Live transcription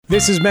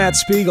This is Matt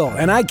Spiegel,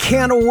 and I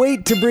can't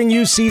wait to bring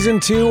you Season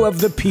 2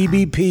 of the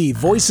PBP,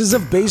 Voices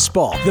of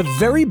Baseball. The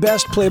very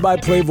best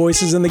play-by-play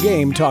voices in the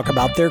game talk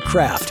about their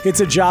craft. It's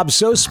a job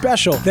so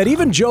special that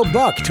even Joe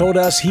Buck told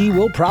us he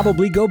will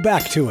probably go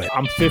back to it.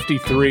 I'm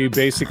 53,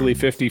 basically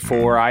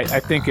 54. I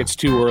think it's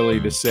too early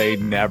to say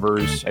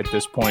nevers at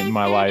this point in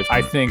my life.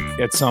 I think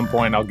at some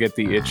point I'll get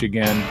the itch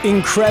again.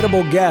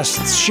 Incredible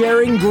guests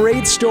sharing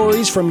great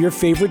stories from your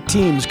favorite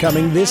teams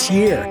coming this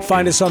year.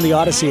 Find us on the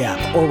Odyssey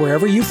app or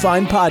wherever you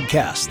find podcasts.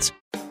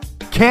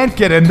 Can't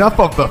get enough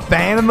of the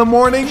fan in the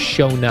morning?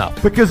 Shown up.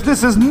 Because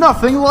this is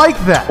nothing like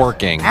that.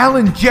 Working. Al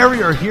and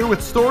Jerry are here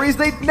with stories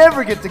they'd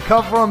never get to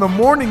cover on the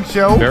morning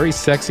show. Very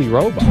sexy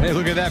robot. Hey,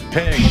 look at that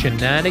pig.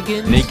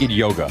 Shenanigans. Naked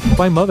yoga.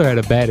 My mother had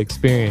a bad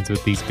experience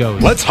with these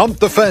ghosts. Let's hump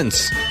the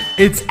fence.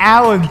 It's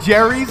Al and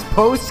Jerry's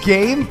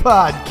Postgame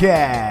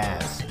Podcast.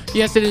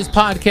 Yes, it is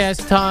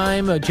podcast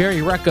time. Jerry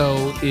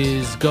Recco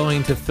is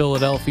going to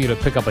Philadelphia to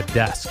pick up a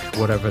desk,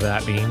 whatever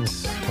that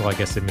means. Well, I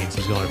guess it means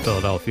he's going to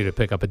Philadelphia to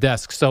pick up a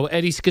desk. So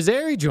Eddie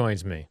Scazzeri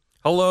joins me.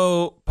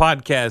 Hello,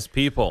 podcast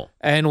people.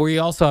 And we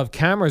also have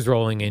cameras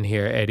rolling in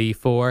here, Eddie,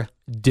 for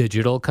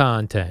digital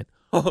content.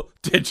 Oh,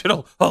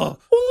 digital. Oh.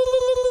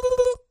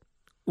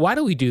 Why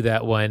do we do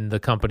that when the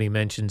company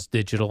mentions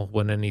digital,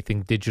 when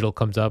anything digital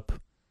comes up?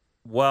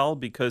 Well,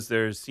 because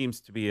there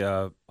seems to be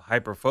a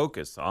hyper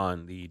focus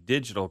on the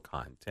digital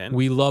content.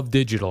 We love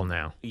digital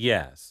now.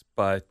 Yes,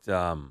 but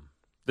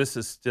this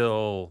is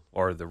still,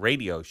 or the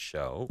radio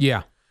show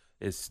Yeah.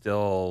 is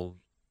still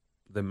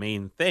the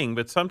main thing,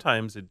 but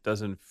sometimes it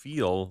doesn't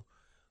feel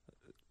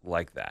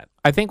like that.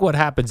 I think what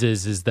happens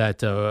is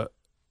that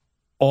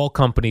all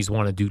companies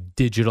want to do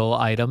digital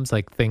items,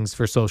 like things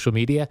for social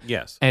media.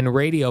 Yes. And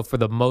radio, for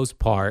the most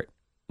part,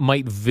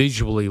 might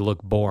visually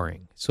look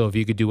boring. So if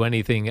you could do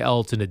anything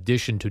else in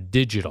addition to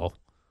digital,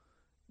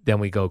 then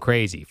we go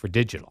crazy for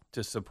digital.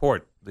 To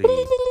support the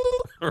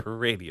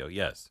radio,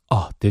 yes.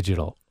 Oh,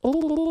 digital.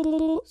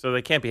 So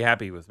they can't be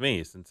happy with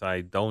me since I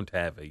don't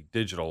have a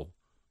digital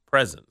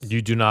presence.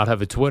 You do not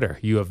have a Twitter.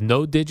 You have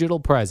no digital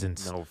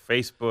presence. No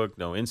Facebook,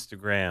 no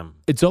Instagram.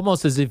 It's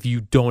almost as if you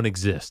don't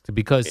exist.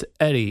 Because,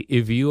 Eddie,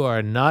 if you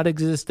are not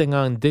existing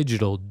on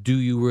digital, do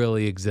you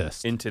really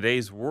exist? In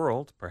today's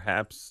world,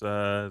 perhaps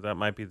that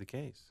might be the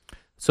case.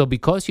 So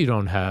because you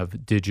don't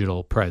have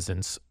digital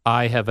presence,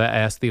 I have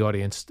asked the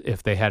audience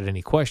if they had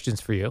any questions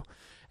for you.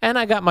 And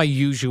I got my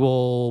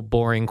usual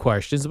boring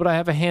questions, but I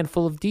have a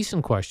handful of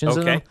decent questions.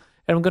 Okay.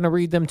 And I'm going to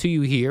read them to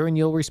you here, and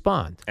you'll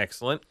respond.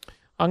 Excellent.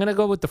 I'm going to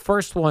go with the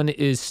first one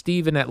is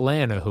Steve in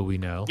Atlanta, who we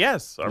know.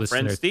 Yes, our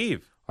friend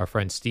Steve. Our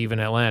friend Steve in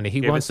Atlanta.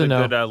 He Gave wants us to a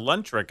know. good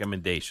lunch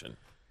recommendation.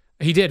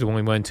 He did when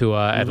we went to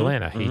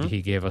Atlanta.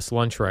 He gave us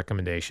lunch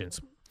recommendations.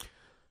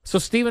 So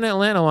Steve in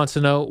Atlanta wants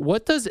to know,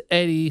 what does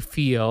Eddie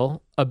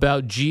feel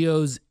about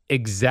Gio's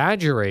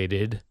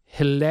exaggerated,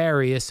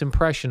 hilarious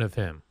impression of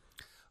him?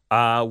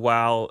 And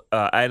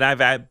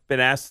I've been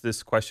asked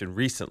this question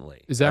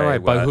recently. Is that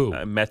right? By who?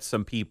 I met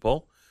some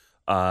people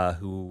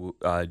who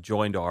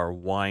joined our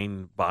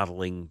wine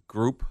bottling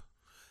group,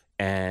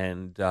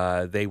 and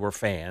they were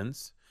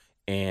fans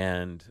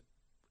and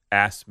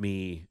asked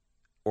me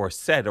or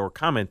said or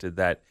commented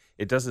that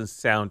it doesn't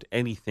sound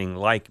anything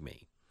like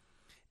me.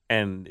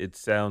 And it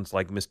sounds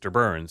like Mr.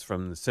 Burns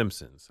from The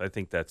Simpsons. I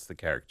think that's the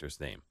character's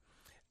name.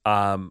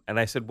 And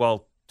I said,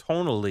 well,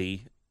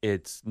 tonally,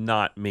 it's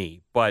not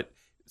me, but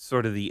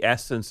sort of the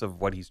essence of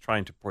what he's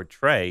trying to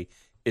portray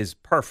is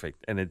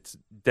perfect, and it's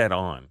dead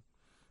on.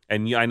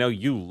 And I know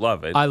you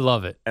love it. I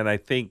love it. And I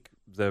think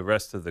the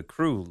rest of the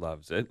crew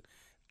loves it.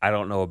 I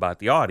don't know about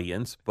the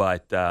audience,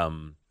 but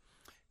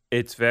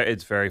it's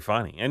very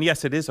funny. And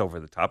yes, it is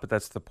over the top, but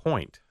that's the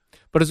point.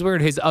 But it's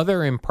weird. His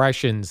other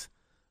impressions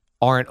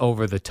aren't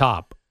over the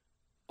top.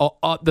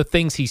 The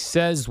things he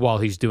says while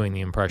he's doing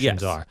the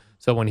impressions are.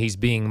 So when he's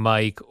being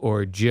Mike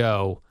or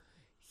Joe,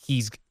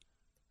 he's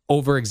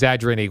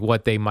over-exaggerating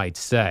what they might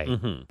say.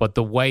 Mm-hmm. But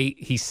the way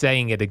he's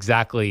saying it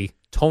exactly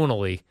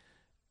tonally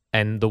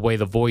and the way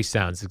the voice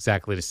sounds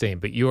exactly the same.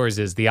 But yours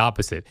is the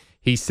opposite.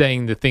 He's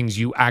saying the things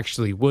you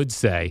actually would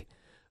say,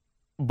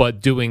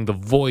 but doing the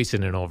voice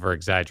in an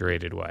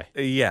over-exaggerated way.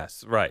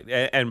 Yes, right.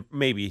 And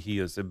maybe he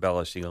is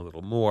embellishing a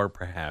little more,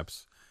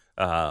 perhaps,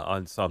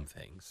 on some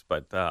things.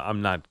 But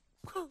I'm not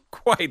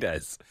quite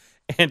as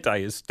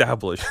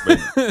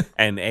anti-establishment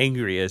and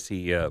angry as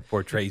he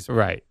portrays me.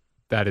 Right.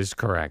 That is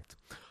correct.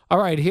 All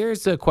right.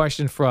 Here's a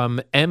question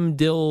from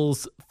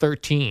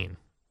MDills13.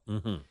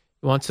 Mm-hmm.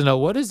 He wants to know,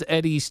 what is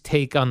Eddie's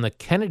take on the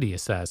Kennedy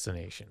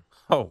assassination?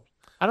 Oh.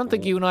 I don't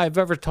think you and I have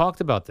ever talked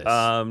about this.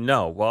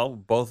 No. Well,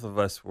 both of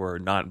us were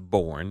not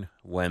born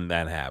when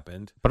that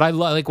happened. But I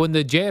like when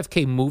the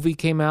JFK movie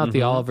came out,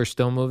 the Oliver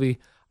Stone movie,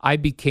 I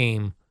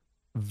became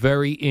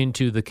very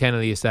into the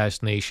Kennedy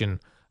assassination,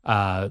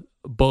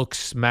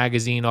 books,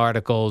 magazine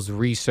articles,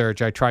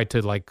 research. I tried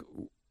to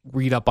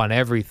read up on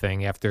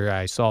everything after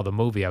I saw the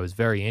movie. I was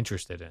very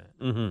interested in it.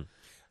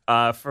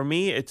 Mm-hmm. For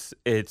me,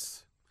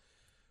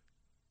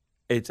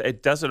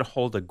 it doesn't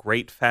hold a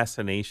great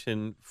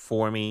fascination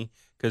for me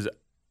because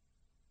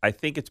I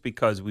think it's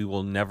because we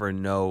will never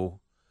know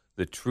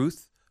the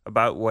truth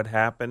about what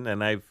happened,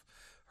 and I've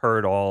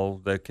heard all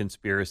the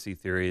conspiracy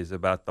theories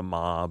about the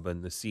mob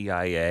and the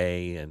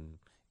CIA and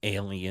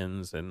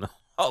aliens and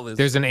all this.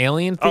 There's an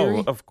alien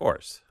theory? Oh, of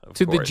course.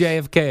 To the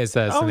JFK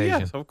assassination. Oh,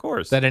 yes, of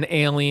course. That an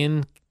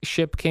alien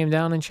ship came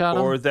down and shot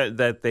him? Or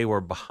that they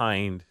were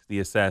behind the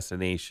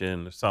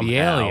assassination somehow. The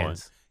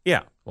aliens.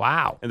 Yeah.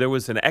 Wow. And there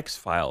was an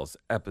X-Files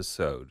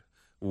episode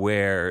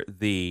where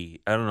I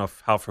don't know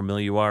how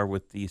familiar you are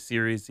with the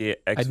series, the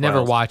X-Files. I'd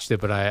never watched it,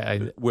 but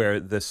I where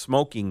the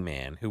smoking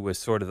man, who was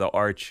sort of the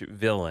arch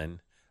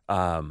villain,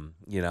 a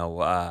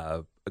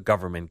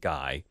government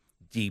guy,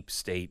 deep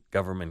state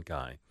government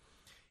guy.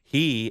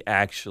 He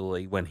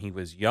actually, when he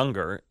was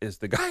younger, is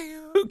the guy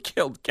who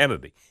killed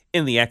Kennedy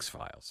in the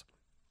X-Files.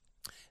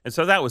 And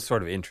so that was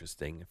sort of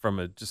interesting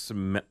from just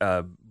some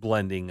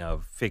blending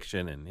of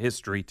fiction and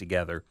history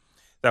together.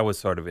 That was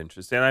sort of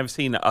interesting. And I've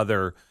seen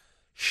other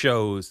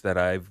shows that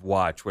I've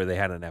watched where they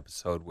had an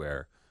episode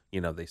where,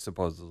 they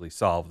supposedly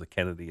solved the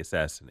Kennedy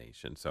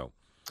assassination. So,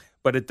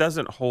 but it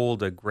doesn't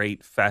hold a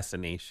great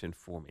fascination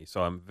for me.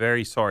 So I'm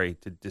very sorry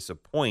to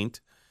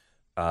disappoint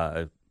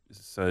Dylan.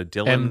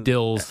 M.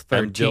 Dills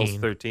 13. M. Dills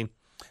 13.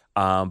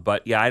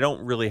 But yeah, I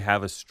don't really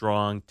have a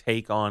strong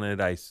take on it.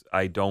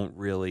 I don't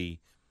really.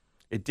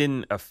 It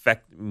didn't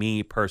affect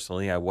me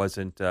personally. I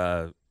wasn't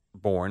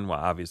born, well,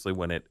 obviously,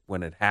 when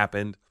it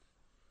happened,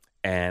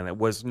 and it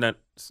was not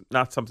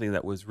something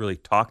that was really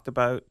talked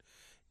about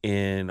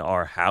in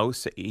our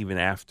house, even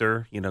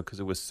after, because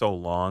it was so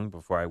long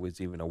before I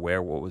was even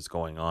aware what was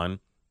going on.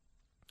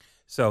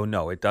 So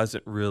no, it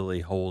doesn't really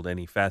hold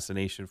any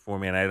fascination for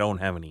me, and I don't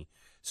have any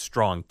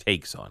strong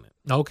takes on it.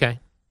 Okay.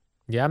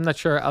 Yeah, I'm not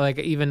sure. Like,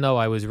 even though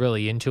I was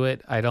really into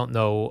it, I don't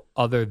know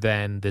other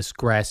than this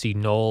grassy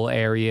knoll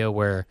area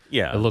where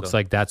it looks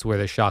like that's where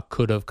the shot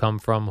could have come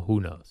from. Who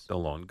knows? The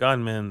lone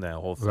gunman, that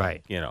whole thing,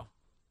 right?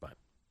 But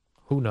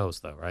who knows,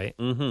 though, right?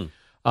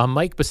 Mm-hmm.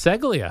 Mike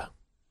Biseglia,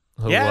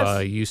 who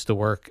used to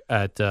work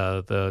at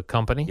the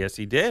company. Yes,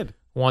 he did.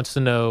 Wants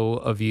to know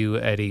of you,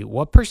 Eddie,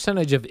 what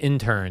percentage of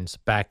interns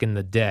back in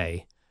the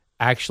day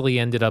actually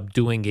ended up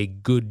doing a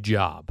good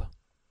job?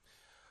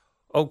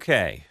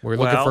 Okay. We're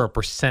looking for a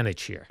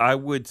percentage here. I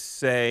would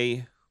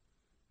say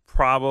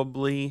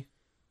probably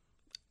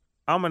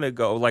I'm going to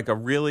go like a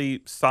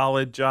really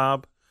solid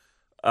job.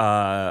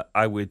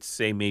 I would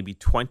say maybe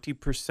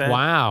 20%.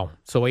 Wow.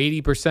 So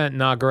 80%,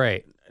 not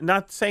great.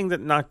 Not saying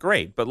that not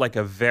great, but like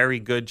a very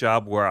good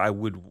job where I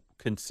would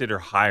consider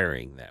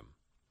hiring them.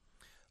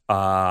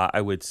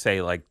 I would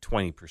say like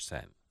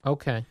 20%.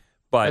 Okay.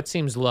 But that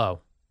seems low.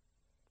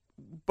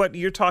 But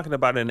you're talking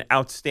about an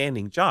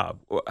outstanding job.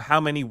 How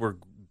many were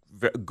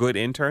good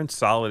interns,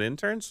 solid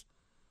interns?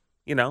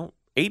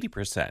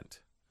 80%.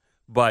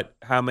 But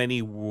how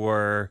many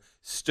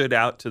stood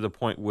out to the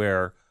point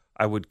where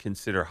I would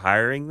consider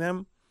hiring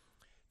them?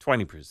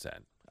 20%,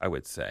 I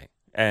would say.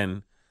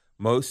 And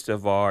most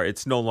of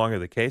it's no longer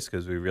the case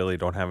because we really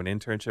don't have an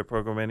internship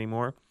program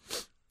anymore.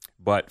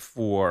 But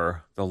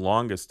for the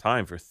longest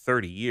time, for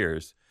 30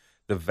 years,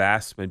 the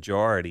vast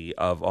majority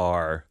of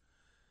our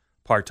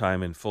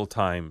part-time and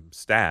full-time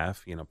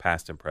staff,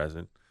 past and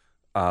present,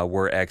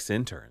 were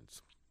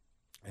ex-interns.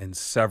 And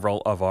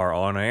several of our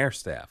on-air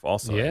staff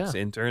also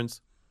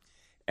ex-interns.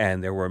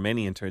 And there were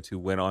many interns who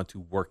went on to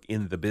work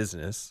in the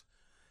business,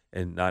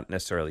 and not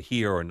necessarily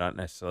here or not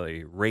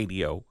necessarily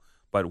radio,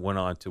 but went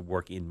on to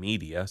work in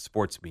media,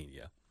 sports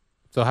media.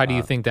 So how do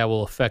you think that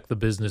will affect the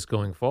business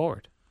going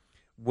forward?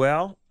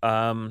 Well,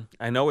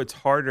 I know it's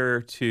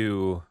harder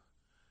to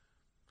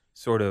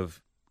sort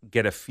of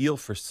get a feel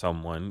for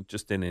someone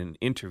just in an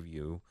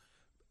interview.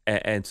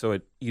 And so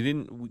you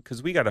didn't,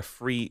 because we got a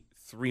free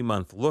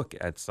 3-month look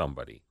at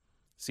somebody,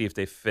 see if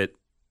they fit,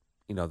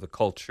 the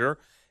culture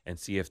and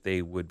see if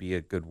they would be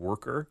a good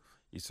worker.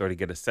 You sort of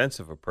get a sense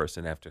of a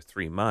person after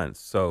 3 months.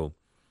 So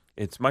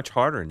it's much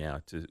harder now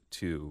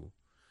to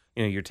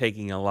you're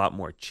taking a lot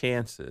more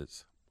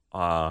chances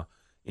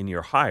in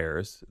your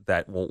hires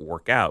that won't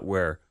work out,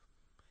 where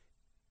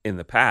in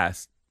the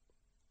past,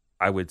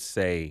 I would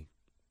say,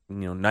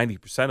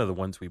 90% of the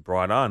ones we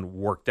brought on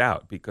worked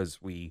out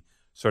because we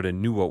sort of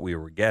knew what we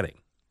were getting.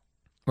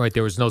 Right.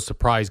 There was no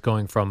surprise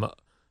going from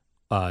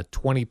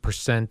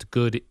 20%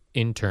 good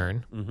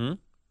intern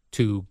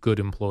to good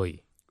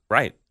employee.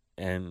 Right.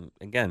 And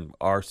again,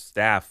 our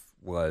staff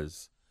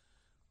was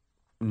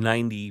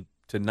 90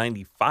 to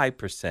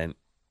 95%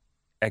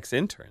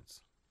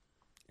 ex-interns.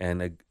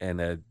 And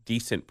a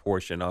decent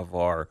portion of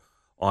our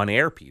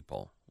on-air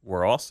people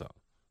were also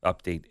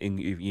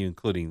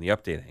including the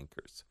update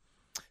anchors.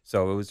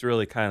 So it was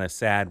really kind of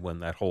sad when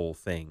that whole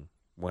thing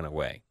went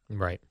away.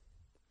 Right.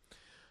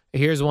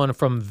 Here's one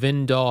from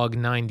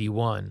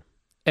Vindog91.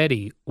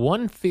 Eddie,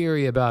 one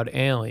theory about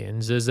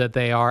aliens is that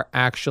they are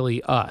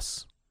actually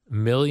us,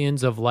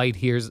 millions of light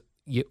years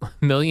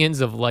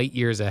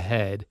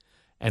ahead,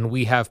 and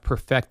we have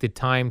perfected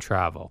time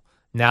travel.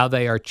 Now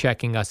they are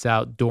checking us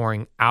out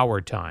during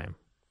our time.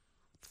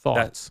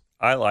 Thoughts?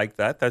 I like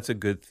that. That's a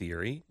good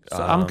theory.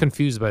 So I'm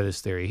confused by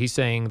this theory. He's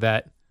saying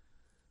that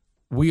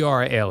we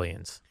are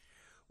aliens.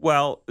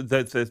 Well,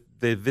 the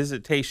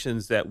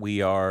visitations that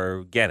we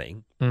are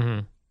getting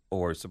Mm-hmm.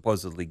 or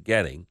supposedly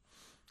getting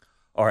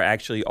are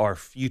actually our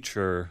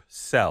future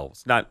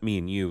selves. Not me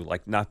and you,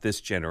 like not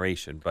this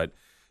generation, but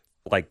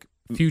like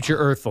Future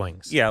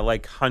Earthlings. yeah,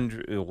 like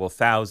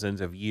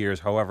thousands of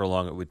years, however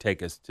long it would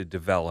take us to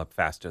develop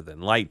faster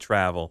than light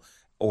travel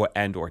or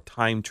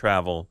time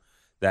travel.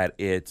 That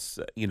it's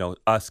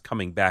us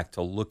coming back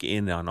to look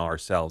in on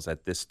ourselves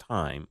at this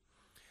time.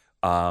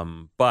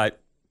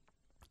 But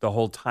the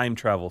whole time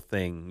travel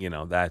thing,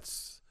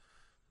 that's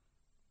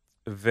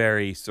a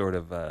very sort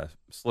of a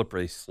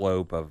slippery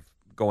slope of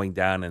going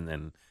down, and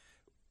then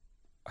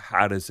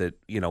how does it,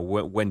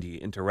 when do you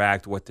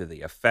interact? What do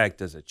they affect?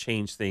 Does it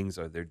change things?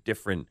 Are there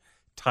different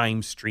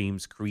time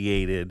streams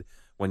created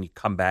when you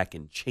come back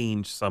and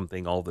change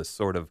something? All this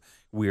sort of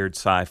weird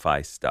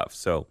sci-fi stuff.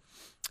 So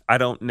I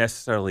don't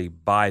necessarily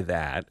buy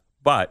that.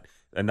 But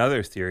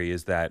another theory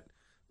is that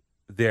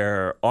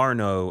there are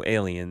no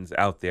aliens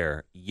out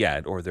there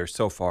yet, or they're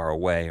so far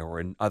away or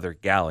in other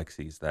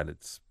galaxies that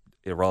it's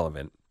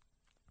irrelevant.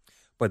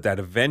 But that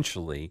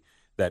eventually,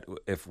 that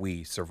if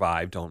we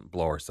survive, don't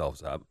blow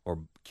ourselves up or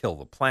kill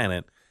the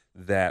planet,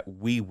 that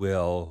we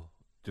will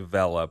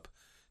develop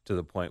to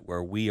the point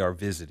where we are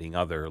visiting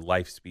other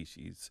life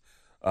species,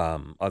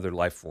 other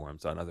life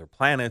forms on other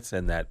planets,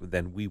 and that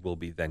then we will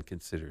be then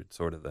considered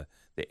sort of the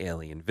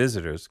alien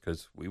visitors,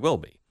 because we will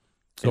be.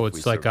 So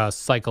it's like a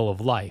cycle of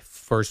life.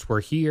 First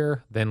we're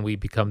here, then we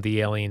become the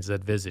aliens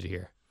that visit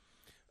here.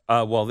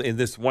 Well, in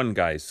this one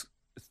guy's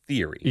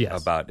theory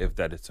Yes. about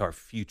that it's our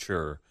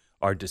future,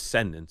 our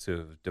descendants who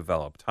have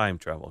developed time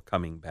travel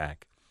coming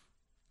back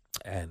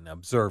and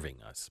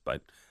observing us.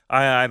 But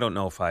I don't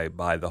know if I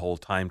buy the whole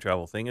time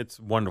travel thing. It's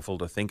wonderful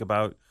to think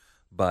about,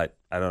 but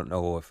I don't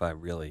know if I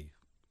really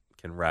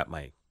can wrap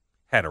my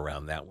head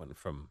around that one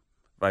if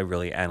I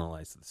really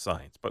analyze the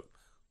science. But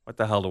what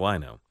the hell do I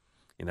know?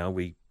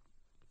 We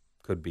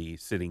could be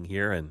sitting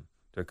here and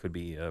there could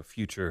be a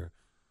future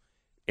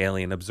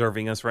alien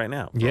observing us right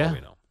now. For all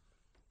we know.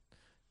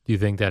 Do you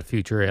think that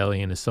future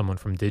alien is someone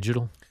from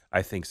Digital?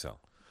 I think so.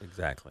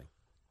 Exactly.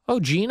 Oh,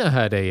 Gina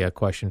had a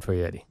question for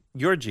you, Eddie.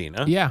 You're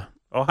Gina. Yeah.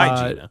 Oh,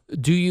 hi, Gina.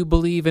 Do you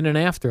believe in an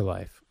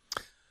afterlife?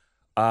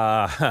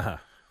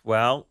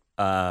 Well,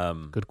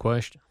 Good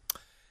question.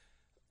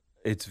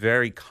 it's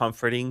very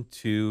comforting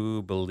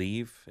to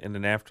believe in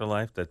an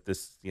afterlife, that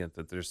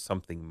that there's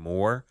something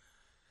more,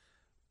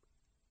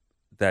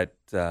 that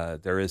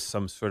there is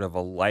some sort of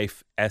a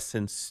life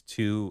essence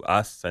to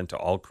us and to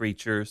all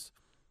creatures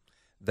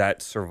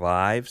that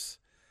survives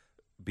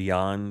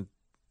beyond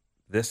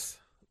this.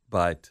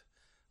 But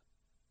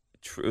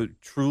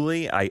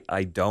truly,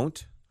 I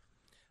don't.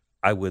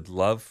 I would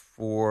love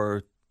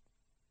for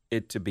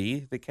it to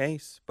be the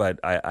case, but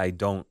I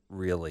don't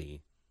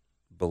really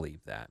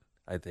believe that.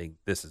 I think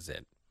this is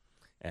it.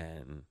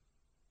 And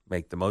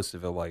make the most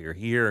of it while you're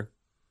here.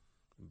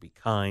 Be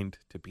kind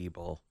to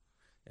people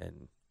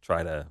and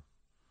try to,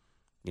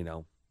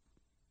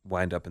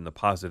 wind up in the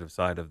positive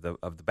side of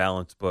the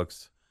balance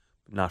books,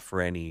 not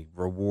for any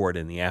reward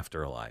in the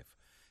afterlife,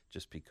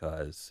 just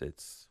because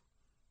it's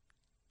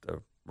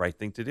the right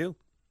thing to do.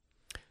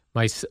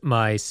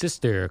 My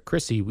sister,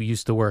 Chrissy, we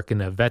used to work in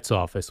a vet's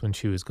office when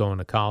she was going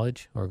to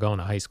college or going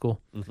to high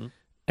school. Mm-hmm.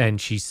 And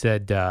she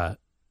said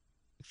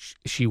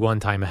she one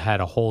time had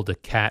to hold a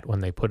cat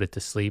when they put it to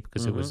sleep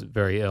because it was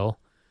very ill.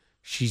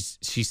 She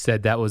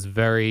said that was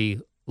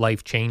very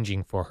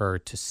life-changing for her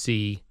to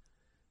see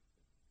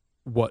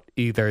what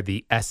either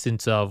the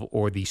essence of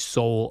or the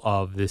soul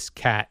of this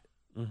cat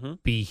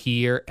be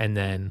here and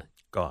then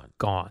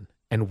gone.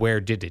 And where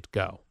did it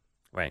go?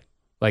 Right.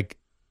 Like,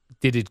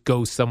 did it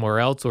go somewhere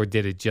else or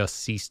did it just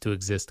cease to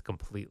exist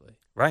completely?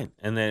 Right.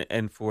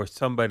 And for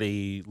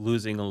somebody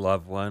losing a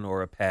loved one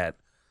or a pet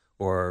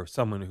or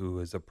someone who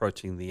is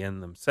approaching the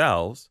end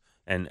themselves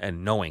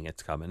and knowing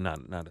it's coming,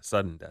 not a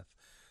sudden death,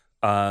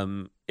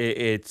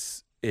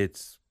 it's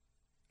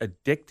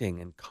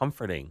addicting and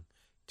comforting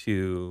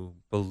to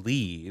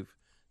believe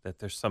that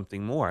there's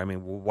something more. I mean,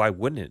 why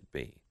wouldn't it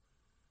be?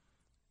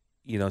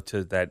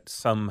 To that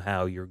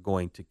somehow you're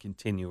going to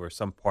continue or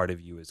some part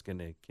of you is going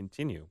to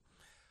continue.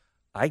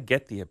 I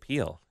get the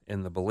appeal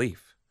in the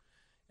belief,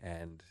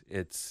 and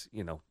it's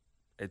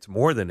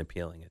more than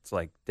appealing. It's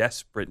like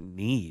desperate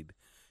need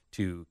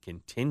to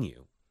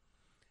continue.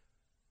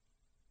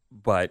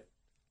 But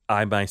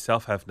I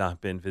myself have not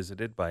been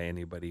visited by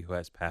anybody who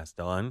has passed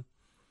on.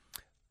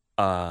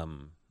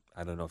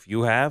 I don't know if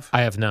you have.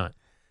 I have not.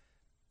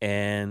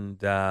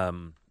 And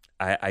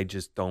I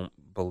just don't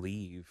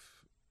believe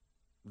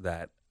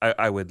that.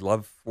 I would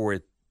love for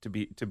it to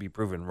be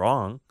proven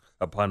wrong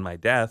upon my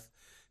death,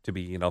 to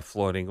be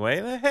floating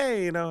away.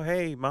 Hey,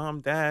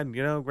 mom, dad,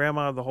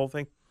 grandma, the whole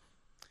thing.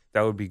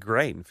 That would be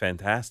great and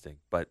fantastic.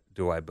 But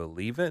do I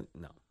believe it?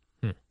 No.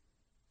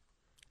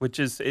 Which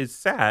is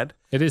sad.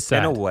 It is sad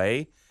in a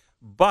way,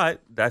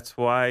 but that's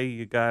why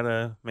you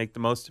gotta make the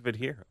most of it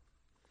here.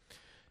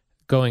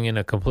 Going in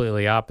a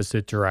completely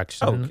opposite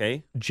direction.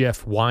 Okay.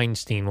 Jeff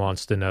Weinstein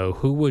wants to know,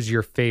 who was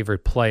your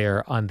favorite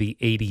player on the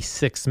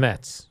 '86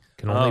 Mets?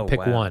 Can only pick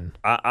wow. one.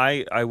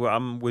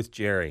 I'm with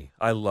Jerry.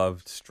 I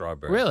loved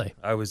strawberry. Really?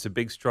 I was a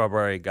big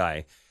strawberry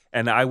guy,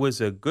 and I was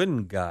a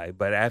Gooden guy.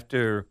 But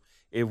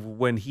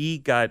when he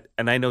got,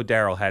 and I know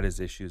Darryl had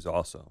his issues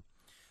also,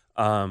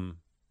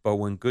 but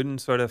when Gooden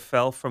sort of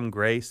fell from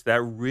grace,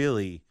 that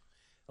really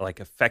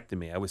affected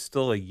me. I was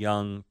still a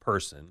young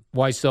person.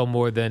 Why so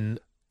more than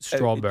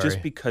strawberry?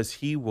 Just because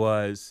he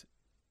was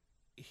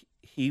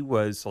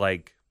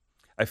like,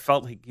 I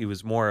felt like he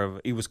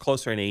was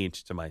closer in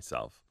age to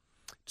myself.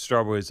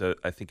 Strawberry was,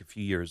 I think, a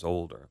few years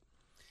older.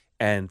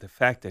 And the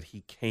fact that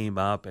he came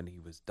up and he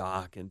was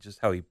Doc and just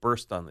how he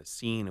burst on the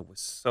scene and was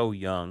so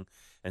young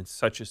and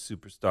such a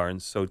superstar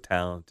and so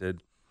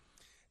talented.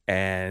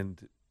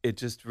 And it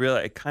just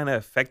really, it kind of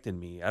affected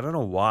me. I don't know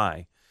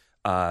why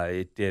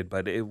it did,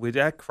 but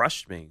that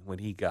crushed me when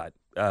he got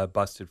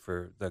busted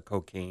for the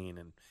cocaine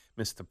and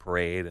missed the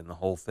parade and the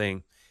whole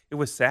thing. It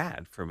was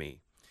sad for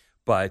me.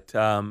 But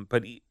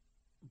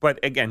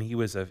again, he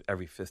was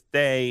every fifth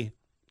day.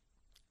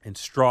 And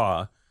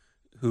Straw,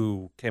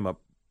 who came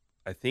up,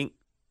 I think,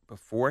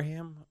 before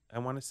him, I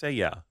want to say,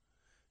 yeah.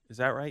 Is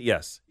that right?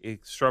 Yes.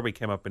 Strawberry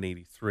came up in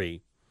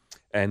 83,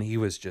 and he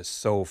was just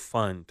so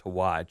fun to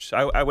watch.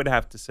 I would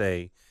have to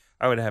say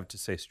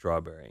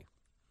Strawberry.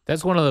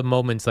 That's one of the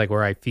moments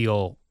where I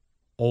feel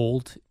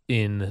old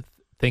in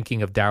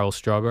thinking of Darryl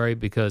Strawberry,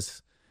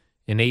 because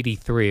in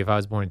 83, if I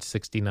was born in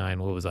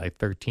 69, what was I,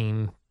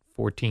 13,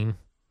 14?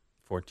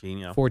 14,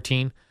 yeah.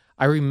 14.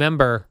 I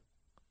remember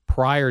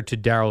prior to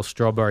Darryl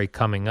Strawberry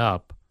coming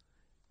up,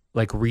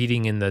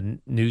 reading in the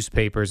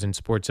newspapers and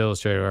Sports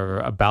Illustrated or whatever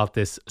about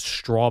this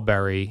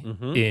strawberry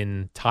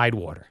in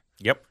Tidewater.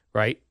 Yep.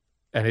 Right?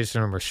 And I just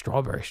remember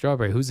strawberry.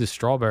 Who's this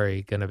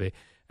strawberry going to be?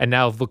 And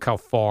now look how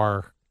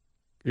far,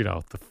 the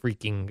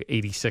freaking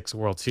 86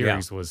 World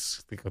Series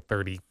was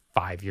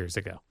 35 years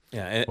ago.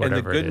 Yeah, and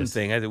the Gooden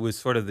thing, it was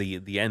sort of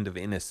the end of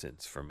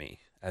innocence for me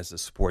as a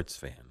sports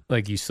fan.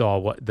 You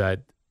saw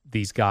that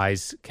these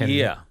guys can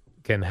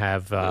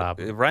have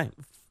right.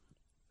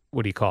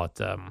 What do you call it?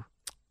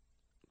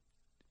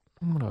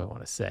 What do I want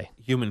to say?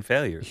 Human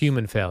failures.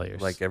 Human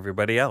failures, like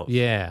everybody else.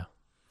 Yeah,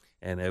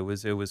 and it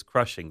was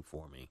crushing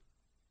for me.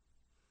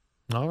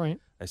 All right.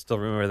 I still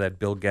remember that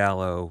Bill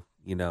Gallo,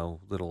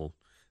 little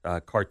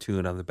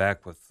cartoon on the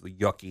back with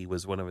Yucky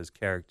was one of his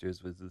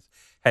characters with his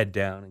head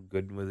down, and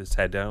Gooden with his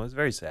head down. It was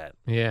very sad.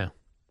 Yeah.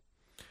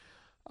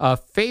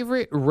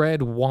 Favorite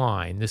red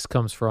wine. This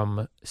comes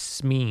from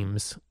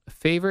Smeems.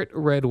 Favorite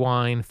red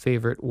wine,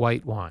 favorite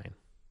white wine.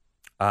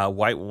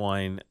 White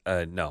wine,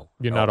 no.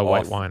 You're not a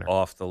white winer.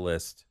 Off the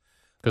list.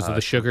 Because of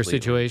the sugar completely.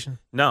 Situation?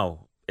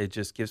 No, it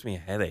just gives me a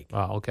headache.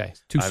 Oh, okay.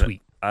 Too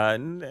sweet.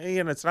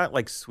 It's not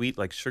like sweet,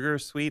 like sugar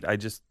sweet.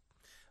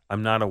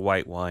 I'm not a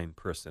white wine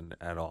person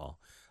at all.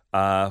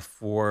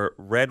 For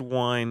red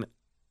wine,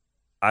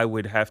 I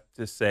would have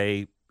to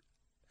say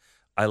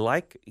I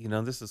like,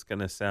 this is going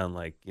to sound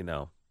like,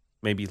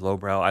 maybe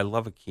lowbrow. I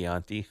love a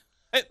Chianti.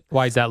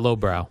 Why is that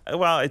lowbrow?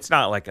 Well, it's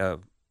not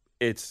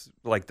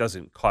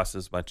doesn't cost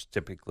as much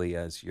typically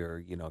as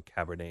your,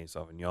 Cabernet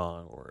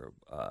Sauvignon or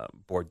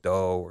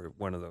Bordeaux or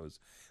one of those,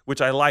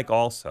 which I like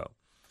also.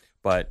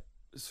 But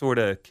sort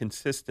of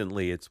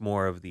consistently, it's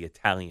more of the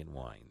Italian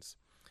wines,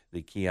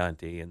 the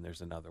Chianti, and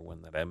there's another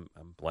one that I'm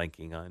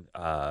blanking on.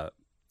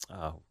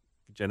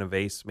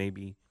 Genovese,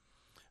 maybe.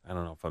 I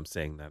don't know if I'm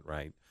saying that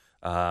right.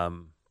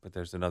 But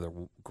there's another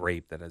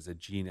grape that has a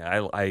gene.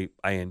 I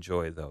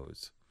enjoy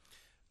those.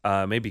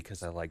 Maybe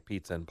because I like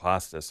pizza and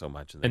pasta so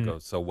much, and they go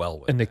so well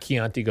with it. And the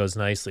Chianti goes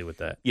nicely with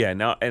that. Yeah,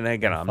 no, and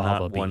again, I'm not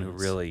fava one who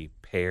beans. really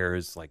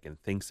pairs and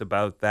thinks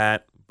about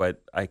that,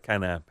 but I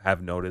kind of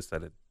have noticed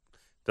that it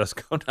does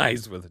go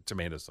nice with a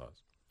tomato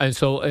sauce. And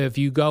so if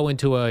you go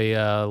into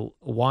a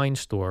wine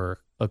store,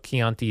 a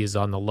Chianti is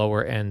on the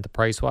lower end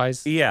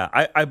price-wise? Yeah,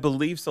 I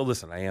believe so.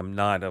 Listen, I am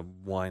not a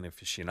wine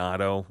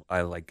aficionado.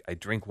 I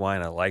drink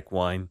wine, I like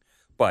wine,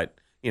 but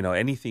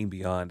anything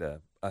beyond a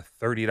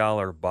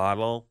 $30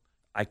 bottle,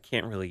 I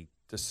can't really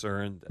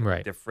discern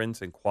the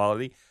difference in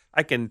quality.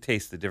 I can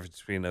taste the difference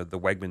between the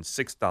Wegmans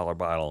 $6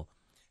 bottle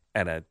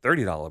and a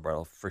 $30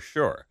 bottle for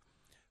sure.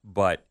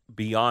 But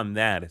beyond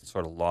that, it's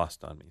sort of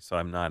lost on me. So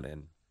I'm not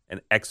an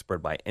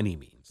expert by any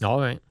means. All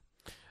right.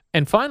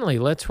 And finally,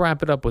 let's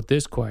wrap it up with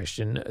this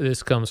question.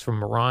 This comes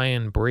from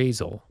Ryan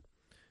Brazel.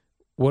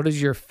 What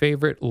is your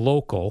favorite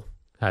local,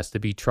 has to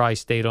be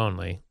tri-state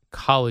only,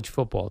 college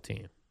football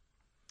team?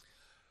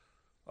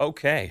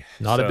 Okay.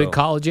 Not a big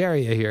college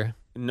area here.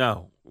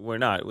 No, we're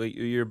not.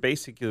 You're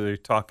basically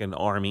talking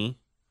Army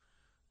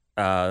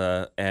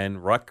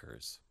and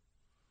Rutgers.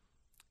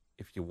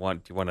 If you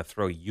want, do you want to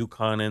throw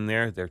UConn in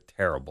there? They're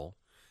terrible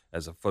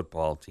as a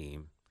football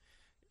team.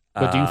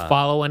 But do you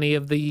follow any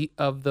of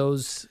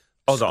those?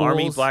 Oh, the schools?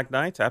 Army Black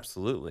Knights,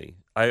 absolutely.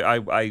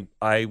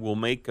 I will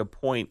make a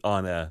point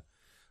on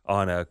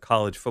a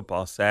college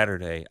football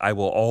Saturday. I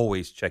will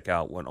always check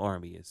out what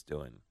Army is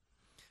doing.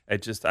 I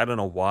don't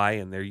know why,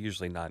 and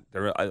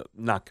they're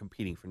not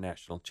competing for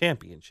national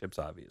championships,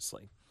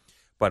 obviously.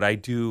 But I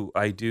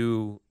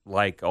do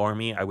like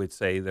Army. I would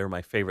say they're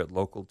my favorite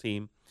local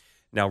team.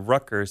 Now,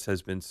 Rutgers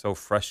has been so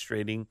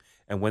frustrating.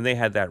 And when they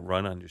had that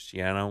run under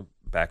Schiano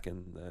back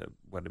in the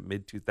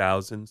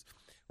mid-2000s,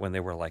 when they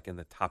were like in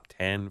the top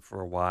 10 for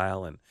a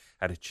while and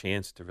had a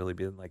chance to really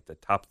be in like the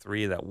top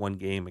 3 of that one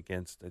game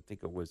against, I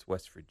think it was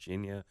West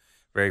Virginia,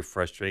 very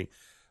frustrating.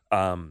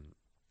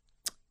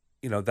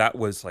 That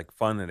was like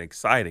fun and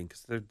exciting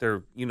because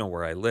they're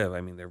where I live.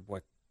 I mean, they're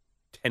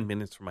 10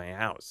 minutes from my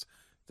house,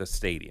 the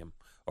stadium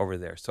over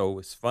there. So it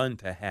was fun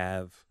to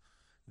have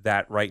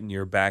that right in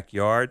your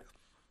backyard.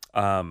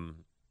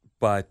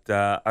 But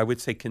I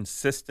would say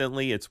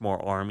consistently it's more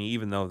Army,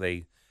 even though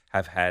they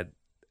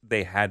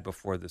had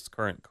before this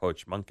current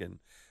coach Munkin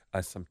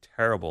some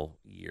terrible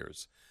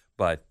years.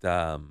 But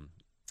I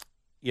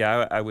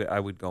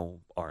would go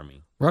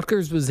Army.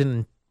 Rutgers was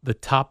in the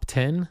top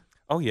 10?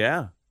 Oh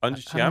yeah, under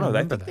Schiano.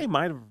 I think they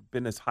might have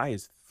been as high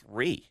as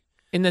 3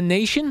 in the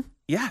nation.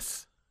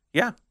 Yes.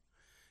 Yeah.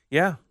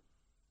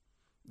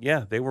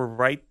 They were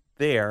right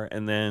there,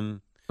 and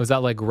then. Was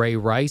that like Ray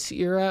Rice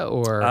era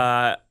or?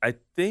 I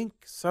think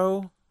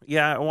so.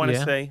 Yeah, I want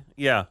to say.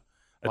 Yeah.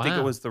 I think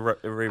it was the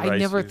Ray Rice. I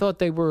never thought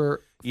they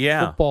were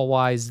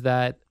football-wise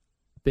that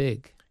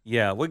big.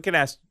 Yeah, we can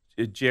ask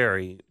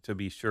Jerry to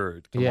be sure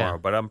tomorrow,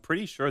 but I'm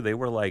pretty sure they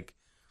were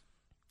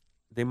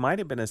they might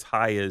have been as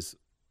high as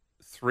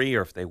 3,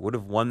 or if they would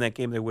have won that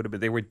game, they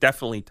were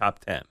definitely top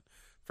 10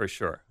 for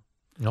sure.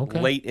 Okay.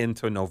 Late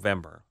into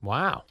November.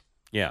 Wow.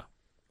 Yeah.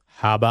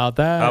 How about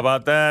that? How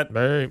about that?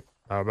 Hey,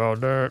 how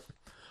about that?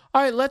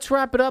 All right, let's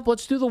wrap it up.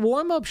 Let's do the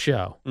warm-up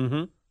show.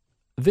 Mm-hmm.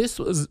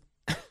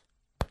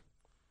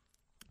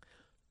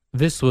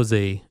 This was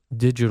a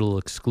digital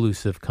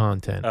exclusive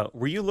content.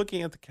 Were you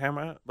looking at the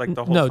camera like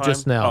the whole time? No, time?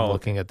 just now I'm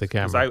looking at the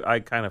camera.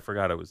 I kind of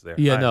forgot I was there.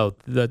 Yeah,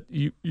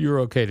 you're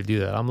okay to do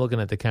that. I'm looking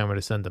at the camera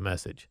to send a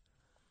message.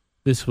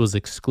 This was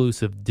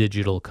exclusive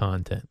digital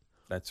content.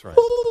 That's right.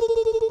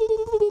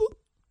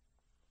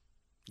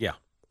 Yeah.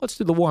 Let's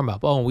do the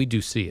warm-up. Oh, we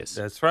do see us.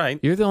 That's right.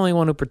 You're the only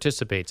one who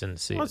participates in the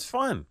see us. Well, it's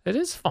fun. It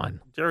is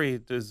fun. Jerry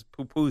does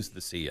poo-poos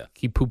the see ya.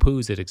 He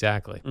poo-poos it,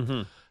 exactly.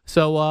 Mm-hmm.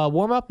 So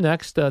warm up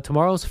next.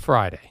 Tomorrow's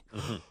Friday.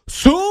 Mm-hmm.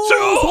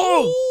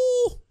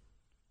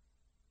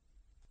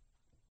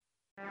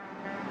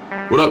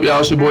 What up,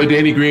 y'all? It's your boy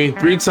Danny Green,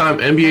 3-time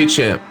NBA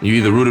champ. You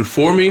either rooted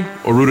for me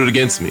or rooted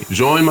against me.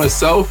 Join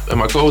myself and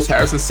my co-host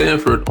Harrison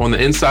Sanford on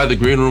the Inside the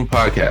Green Room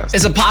podcast.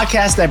 It's a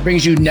podcast that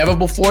brings you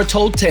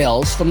never-before-told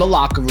tales from the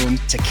locker room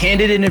to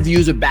candid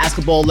interviews with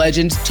basketball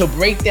legends to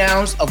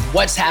breakdowns of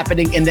what's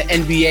happening in the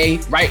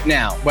NBA right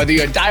now. Whether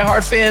you're a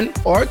diehard fan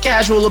or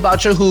casual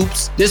about your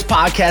hoops, this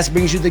podcast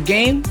brings you the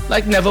game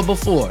like never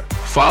before.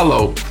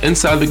 Follow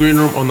Inside the Green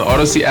Room on the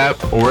Odyssey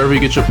app or wherever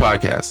you get your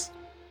podcasts.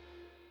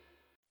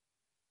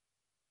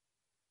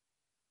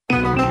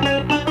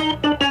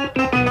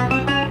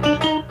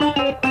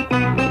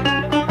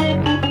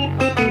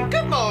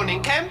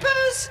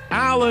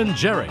 Alan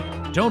Jerry.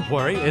 Don't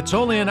worry, it's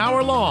only an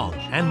hour long,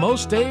 and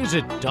most days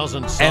it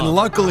doesn't suck. And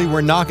luckily,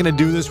 we're not going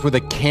to do this with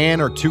a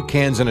can or 2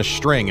 cans and a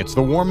string. It's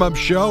the warm-up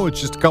show.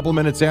 It's just a couple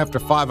minutes after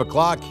 5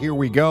 o'clock. Here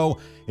we go.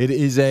 It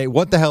is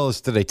what the hell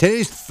is today?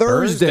 Today's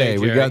Thursday.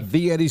 We got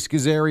the Eddie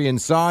Schizzeri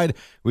inside.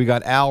 We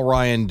got Al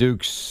Ryan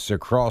Dukes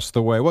across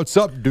the way. What's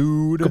up,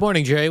 dude? Good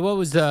morning, Jerry. What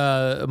was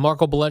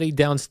Marco Belletti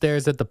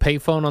downstairs at the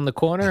payphone on the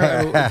corner?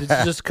 Did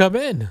you just come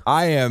in?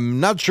 I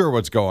am not sure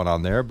what's going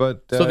on there,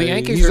 but so the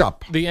anchors he's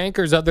up. The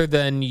anchors, other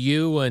than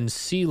you and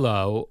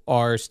CeeLo,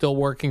 are still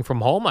working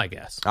from home, I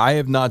guess. I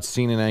have not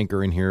seen an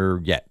anchor in here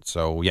yet,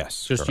 so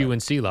yes. Just you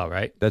and CeeLo,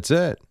 right? That's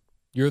it.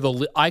 You're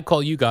I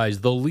call you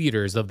guys the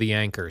leaders of the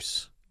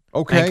anchors.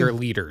 Okay. Anchor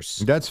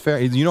leaders. That's fair.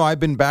 You know, I've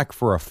been back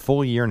for a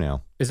full year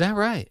now. Is that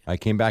right? I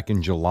came back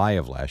in July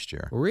of last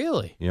year.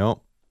 Really? Yep.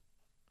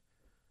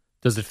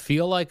 Does it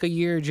feel like a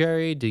year,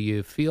 Jerry? Do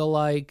you feel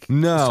like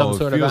no, some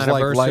sort it feels of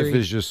anniversary? like life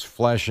is just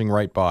flashing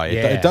right by.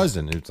 It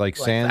doesn't. It's like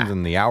sands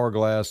and the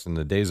hourglass and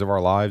the days of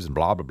our lives and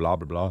blah, blah, blah,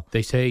 blah, blah.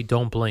 They say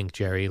don't blink,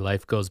 Jerry.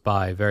 Life goes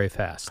by very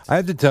fast. I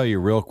have to tell you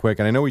real quick,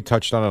 and I know we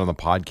touched on it on the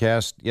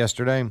podcast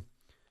yesterday,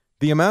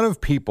 the amount of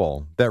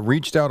people that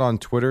reached out on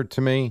Twitter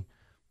to me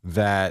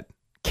that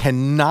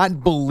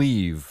cannot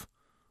believe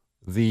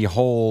the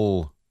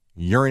whole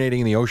urinating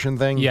in the ocean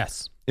thing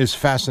is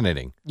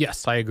fascinating.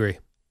 Yes, I agree.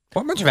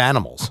 What a bunch of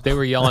animals. They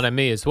were yelling at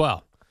me as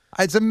well.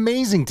 It's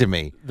amazing to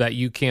me. That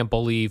you can't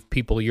believe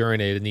people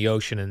urinate in the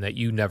ocean and that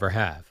you never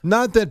have.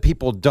 Not that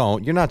people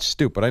don't. You're not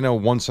stupid. I know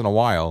once in a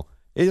while.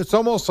 It's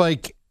almost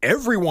like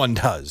everyone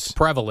does.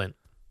 Prevalent.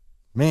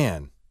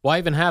 Man. Why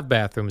even have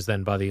bathrooms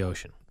then by the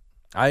ocean?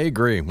 I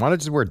agree. Why not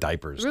just wear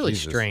diapers? It's really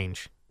Jesus.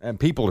 strange. And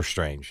people are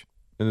strange.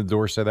 Didn't the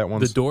Doors say that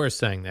once? The Doors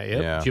sang that,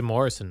 yep. Yeah. Jim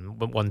Morrison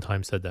one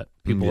time said that.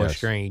 People are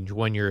strange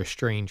when you're a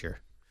stranger.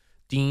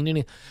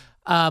 Dean,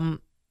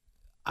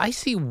 I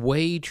see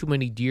way too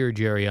many deer,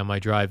 Jerry, on my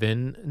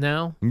drive-in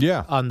now.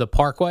 Yeah. On the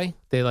parkway.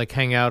 They like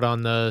hang out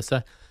on the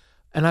side.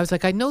 And I was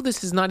like, I know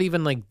this is not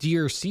even like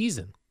deer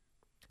season.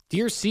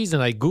 Deer season,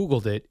 I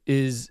Googled it,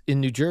 is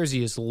in New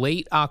Jersey is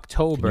late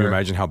October. Can you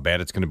imagine how bad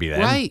it's going to be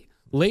then? Right.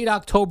 Late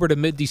October to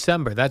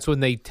mid-December. That's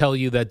when they tell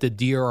you that the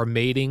deer are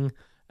mating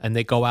and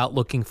they go out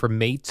looking for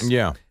mates.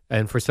 Yeah.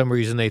 And for some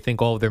reason, they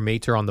think all of their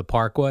mates are on the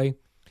Parkway.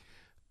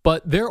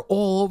 But they're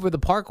all over the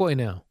Parkway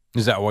now.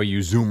 Is that why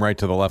you zoom right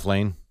to the left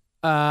lane?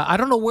 I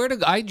don't know where to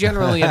go. I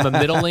generally am a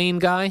middle lane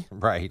guy.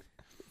 Right.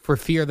 For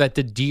fear that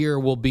the deer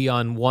will be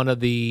on one of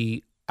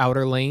the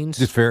outer lanes.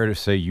 Is it fair to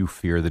say you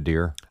fear the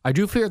deer? I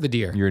do fear the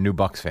deer. You're a new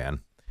Bucks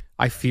fan.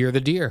 I fear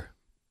the deer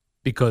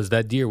because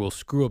that deer will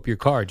screw up your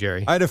car,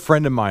 Jerry. I had a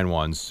friend of mine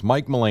once,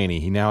 Mike Mullaney.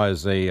 He now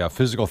has a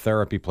physical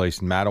therapy place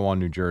in Matawan,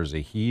 New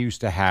Jersey. He used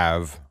to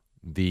have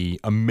the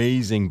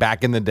amazing,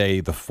 back in the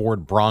day, the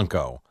Ford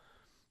Bronco,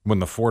 when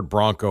the Ford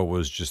Bronco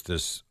was just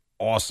this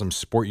awesome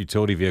sport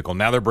utility vehicle.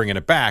 Now they're bringing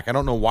it back. I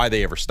don't know why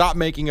they ever stopped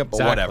making it, but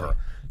whatever.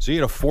 So he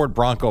had a Ford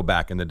Bronco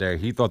back in the day.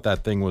 He thought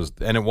that thing was,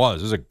 and it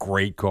was a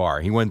great car.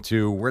 He went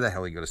to, where the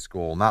hell did he go to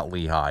school? Not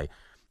Lehigh.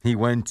 He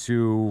went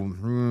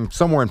to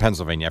somewhere in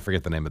Pennsylvania. I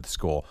forget the name of the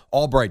school.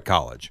 Albright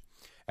College.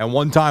 And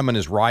one time on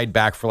his ride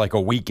back for like a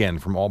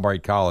weekend from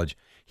Albright College,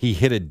 he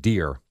hit a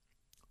deer,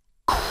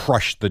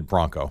 crushed the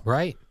Bronco.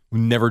 Right.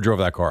 Never drove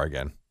that car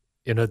again.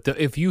 You know,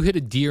 if you hit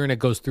a deer and it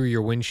goes through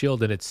your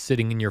windshield and it's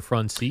sitting in your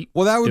front seat,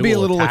 well, that would be a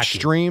little attack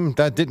extreme. you.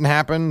 That didn't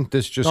happen.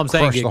 This just No, I'm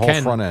saying crushed it the whole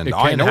can- front end. it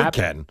I can know happen.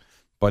 it can,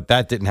 but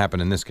that didn't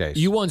happen in this case.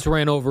 You once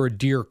ran over a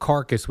deer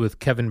carcass with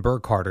Kevin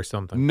Burkhardt or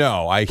something.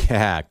 No,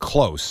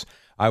 close.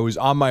 I was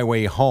on my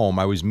way home.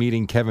 I was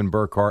meeting Kevin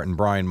Burkhardt and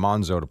Brian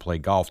Monzo to play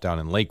golf down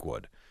in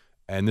Lakewood,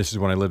 and this is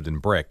when I lived in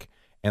Brick.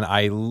 And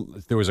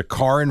there was a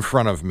car in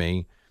front of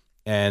me,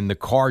 and the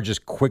car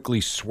just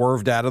quickly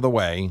swerved out of the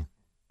way.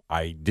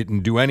 I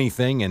didn't do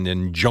anything, and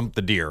then jumped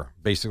the deer.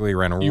 Basically,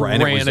 ran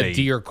a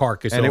deer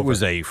carcass, and over. It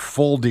was a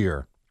full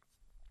deer.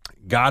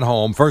 Got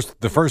home.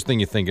 The first thing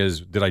you think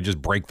is, did I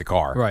just break the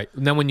car? Right.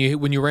 And then when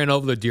you ran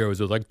over the deer, it was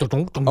like,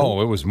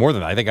 oh, it was more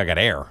than that. I think I got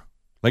air.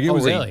 Like it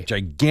was really? a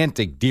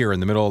gigantic deer in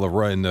the middle of the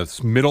road, in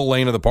the middle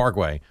lane of the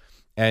Parkway.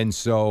 And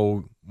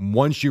so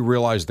once you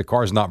realize the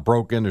car's not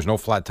broken, there's no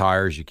flat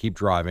tires, you keep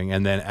driving.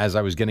 And then as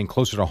I was getting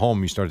closer to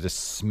home, you started to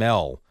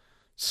smell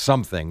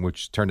something,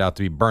 which turned out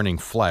to be burning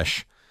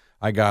flesh.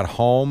 I got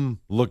home,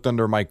 looked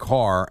under my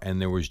car, and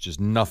there was just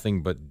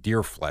nothing but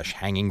deer flesh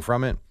hanging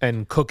from it.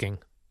 And cooking.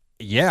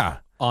 Yeah.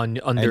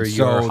 Under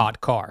your hot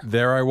car.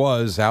 There I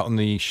was out in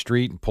the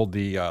street, pulled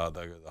the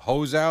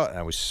hose out, and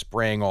I was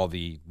spraying all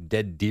the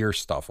dead deer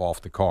stuff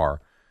off the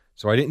car.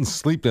 So I didn't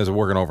sleep as I was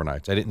working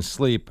overnights. I didn't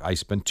sleep. I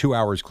spent 2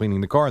 hours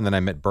cleaning the car, and then I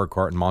met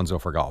Burkhardt and Monzo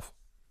for golf.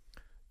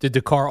 Did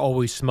the car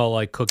always smell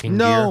like cooking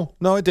deer?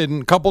 No, it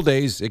didn't. Couple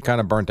days, it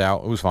kind of burnt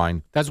out. It was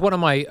fine. That's one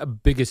of my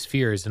biggest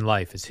fears in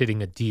life is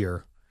hitting a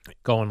deer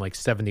going like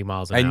 70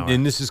 miles an hour.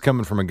 And this is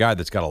coming from a guy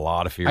that's got a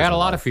lot of fears. I got a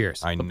lot of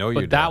fears. I know you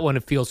do. But that one,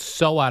 it feels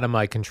so out of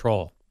my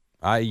control.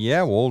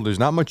 Yeah, well, there's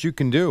not much you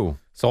can do.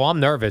 So I'm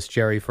nervous,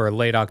 Jerry, for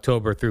late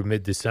October through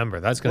mid-December.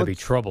 That's going to be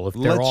trouble if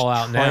they're all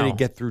out now. Let's try to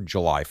get through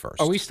July 1st.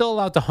 Are we still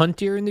allowed to hunt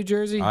deer in New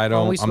Jersey? I'm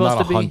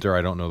not a hunter.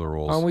 I don't know the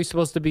rules. Aren't we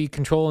supposed to be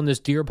controlling this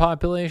deer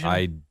population?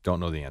 I don't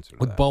know the answer to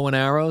With that. bow and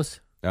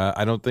arrows?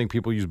 I don't think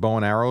people use bow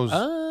and arrows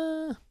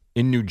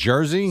in New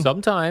Jersey.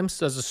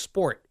 Sometimes as a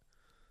sport.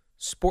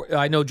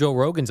 I know Joe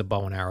Rogan's a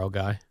bow and arrow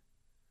guy.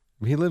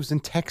 He lives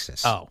in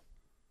Texas. Oh.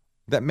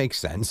 That makes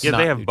sense. Yeah, Not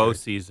they have New bow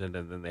Jersey. season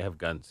and then they have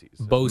gun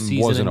season. Bow season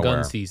Wasn't and gun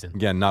aware. season.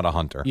 Yeah, not a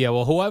hunter. Yeah,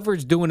 well,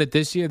 whoever's doing it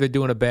this year, they're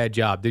doing a bad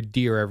job. There's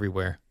deer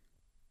everywhere.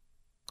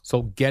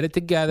 So get it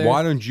together.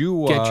 Why don't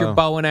you get your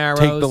bow and arrows?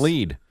 take the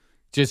lead?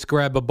 Just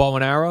grab a bow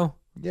and arrow?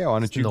 Yeah, why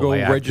don't There's you no go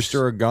way I have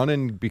register a gun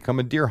and become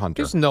a deer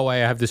hunter? There's no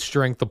way I have the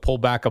strength to pull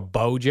back a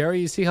bow, Jerry.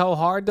 You see how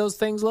hard those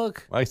things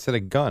look? I said a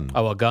gun.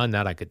 Oh, a gun,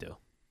 that I could do.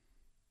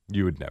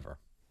 You would never.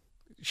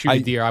 Shoot a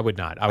deer, I would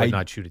not. I would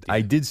not shoot a deer.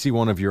 I did see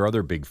one of your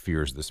other big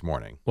fears this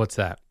morning. What's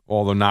that?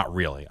 Although not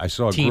really. I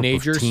saw a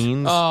Teenagers? group of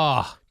teens.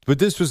 Oh. But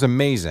this was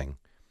amazing.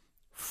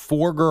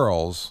 4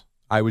 girls,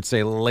 I would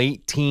say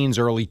late teens,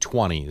 early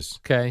 20s.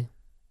 Okay.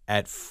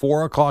 At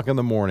 4 o'clock in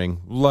the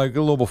morning, like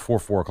a little before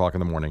 4 o'clock in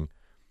the morning,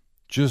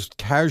 just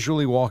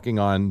casually walking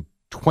on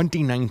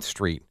 29th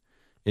Street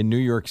in New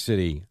York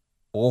City.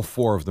 All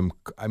 4 of them,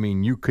 I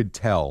mean, you could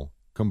tell,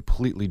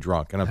 completely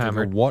drunk. And I'm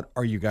Hammered. thinking, what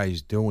are you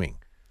guys doing?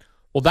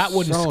 Well, that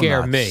wouldn't So scare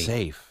not me.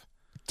 Safe.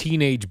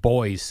 Teenage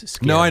boys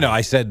scare No, I know. me.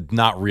 I said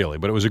not really,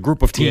 but it was a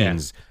group of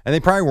teens. And they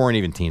probably weren't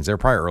even teens. They were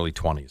probably early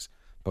 20s.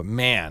 But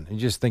man, you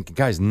just think the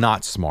guy's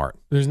not smart.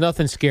 There's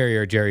nothing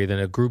scarier, Jerry, than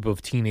a group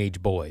of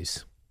teenage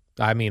boys.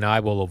 I mean, I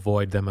will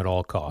avoid them at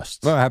all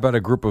costs. Well, how about a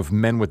group of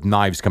men with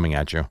knives coming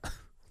at you? A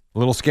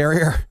little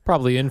scarier?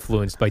 Probably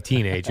influenced by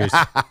teenagers.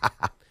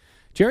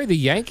 Jerry, the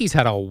Yankees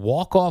had a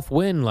walk-off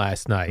win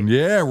last night.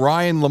 Yeah,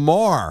 Ryan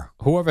Lamar.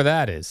 Whoever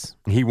that is.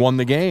 He won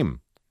the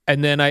game.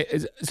 And then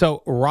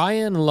so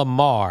Ryan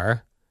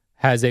Lamar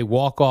has a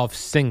walk-off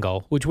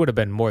single, which would have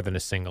been more than a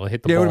single.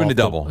 Hit the Yeah, it ball would have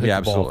been a off double. hit Yeah,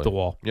 the ball off absolutely. the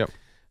wall.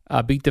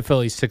 Yep. Beat the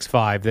Phillies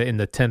 6-5 in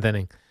the 10th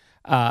inning.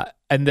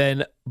 And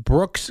then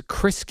Brooks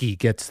Kriske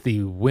gets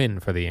the win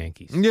for the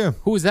Yankees. Yeah.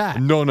 Who was that?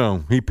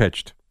 No. He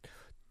pitched.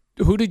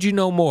 Who did you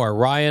know more,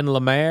 Ryan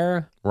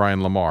Lamar?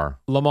 Ryan Lamar.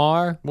 Well,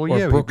 Well, or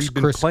yeah, Brooks we've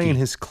been Kriske? playing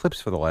his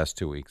clips for the last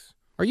 2 weeks.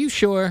 Are you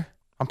sure?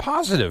 I'm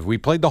positive. We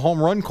played the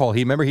home run call.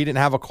 He didn't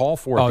have a call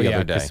for it the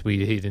other day. He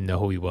didn't know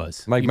who he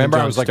was. Like, Even remember,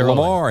 John I was like, Sterling.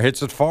 Lamar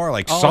hits it far,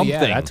 like something.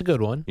 Yeah, that's a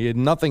good one. He had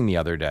nothing the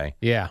other day.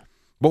 Yeah.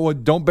 But I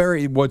don't say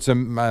bury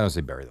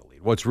the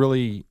lead. What's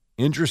really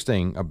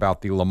interesting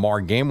about the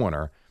Lamar game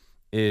winner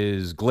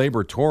is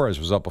Gleyber Torres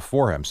was up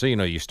before him. So,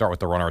 you start with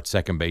the runner at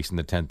second base in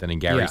the 10th inning.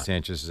 Gary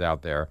Sanchez is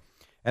out there.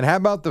 And how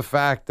about the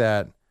fact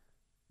that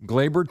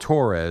Gleyber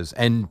Torres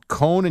and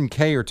Cone and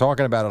Kay are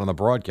talking about it on the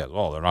broadcast.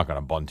 Oh, they're not going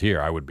to bunt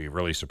here. I would be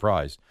really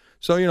surprised.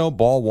 So,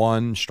 ball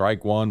one,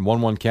 strike one,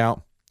 1-1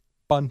 count,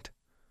 bunt.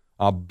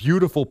 A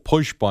beautiful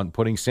push bunt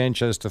putting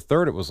Sanchez to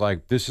third. It was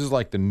like, this is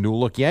like the new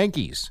look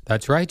Yankees.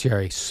 That's right,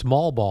 Jerry.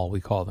 Small ball,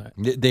 we call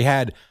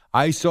that.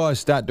 I saw a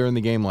stat during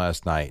the game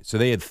last night. So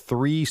they had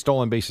 3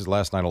 stolen bases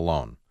last night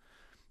alone.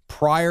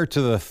 Prior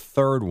to the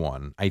third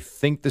one, I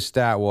think the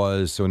stat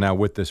was, so now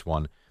with this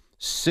one,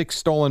 6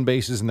 stolen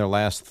bases in their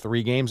last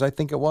 3 games, I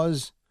think it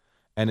was.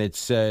 And it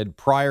said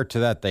prior to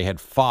that, they had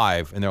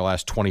 5 in their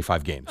last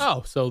 25 games.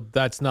 Oh, so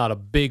that's not a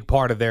big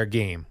part of their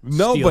game.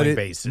 No,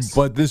 bases.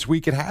 But this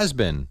week it has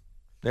been.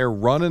 They're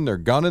running, they're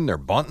gunning, they're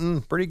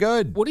bunting. Pretty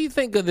good. What do you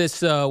think of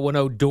this when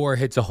Odor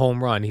hits a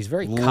home run? He's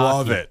very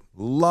cocky.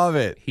 Love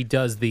it. He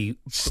does the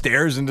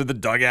stares into the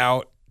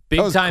dugout.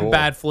 Big time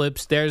bat flip,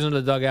 stares into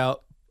the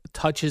dugout,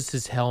 touches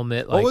his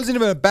helmet. It wasn't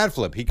even a bat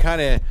flip.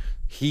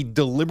 He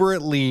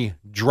deliberately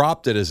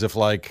dropped it as if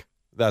like,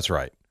 that's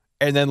right.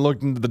 And then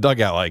looked into the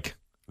dugout like,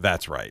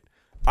 that's right.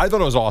 I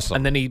thought it was awesome.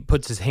 And then he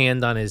puts his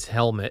hand on his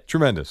helmet.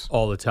 Tremendous.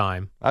 All the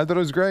time. I thought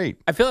it was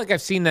great. I feel like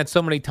I've seen that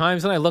so many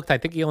times, and I looked, I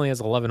think he only has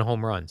 11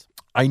 home runs.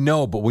 I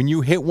know, but when you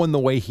hit one the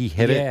way he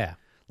hit it,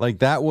 like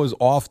that was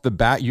off the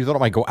bat, you thought it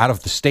might go out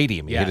of the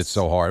stadium. He hit it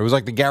so hard. It was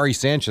like the Gary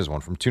Sanchez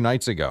one from 2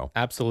 nights ago.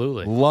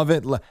 Absolutely. Love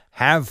it.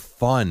 Have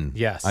fun.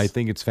 Yes. I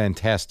think it's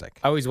fantastic.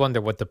 I always wonder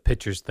what the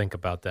pitchers think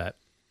about that.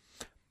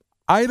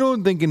 I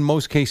don't think in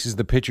most cases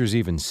the pitchers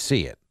even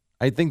see it.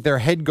 I think their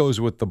head goes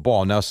with the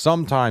ball. Now,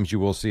 sometimes you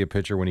will see a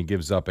pitcher when he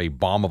gives up a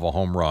bomb of a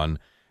home run,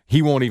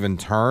 he won't even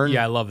turn.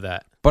 Yeah, I love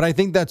that. But I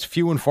think that's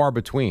few and far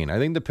between. I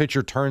think the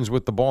pitcher turns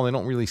with the ball, and they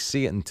don't really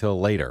see it until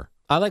later.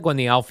 I like when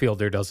the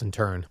outfielder doesn't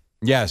turn.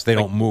 Yes, they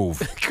don't move.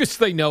 Because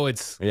they know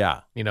it's,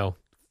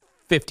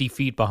 50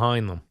 feet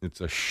behind them.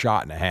 It's a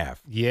shot and a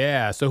half.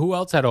 Yeah, so who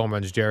else had home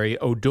runs, Jerry?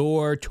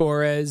 Odor,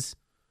 Torres?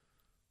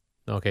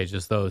 Okay,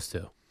 just those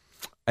 2.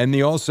 And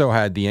they also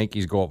had the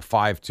Yankees go up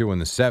 5-2 in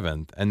the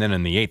 7th, and then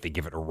in the 8th, they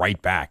give it right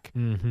back.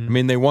 Mm-hmm. I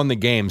mean, they won the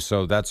game,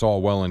 so that's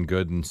all well and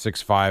good. And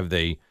 6-5,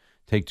 they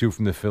take 2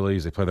 from the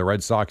Phillies. They play the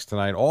Red Sox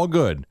tonight. All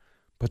good.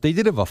 But they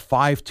did have a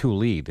 5-2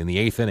 lead in the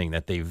 8th inning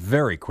that they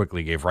very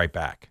quickly gave right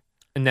back.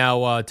 And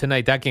now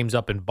tonight, that game's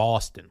up in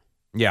Boston.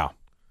 Yeah.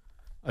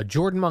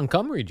 Jordan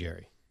Montgomery,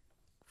 Jerry.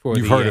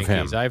 You've heard of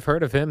him. I've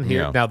heard of him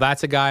here. Yeah. Now,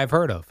 that's a guy I've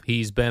heard of.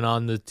 He's been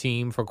on the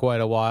team for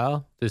quite a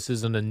while. This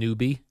isn't a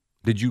newbie.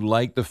 Did you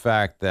like the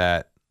fact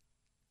that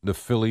the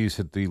Phillies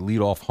hit the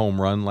leadoff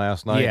home run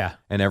last night? Yeah.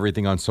 And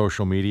everything on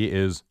social media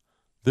is,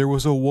 there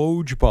was a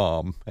Woj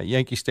bomb at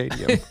Yankee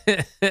Stadium.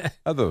 I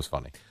thought it was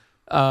funny.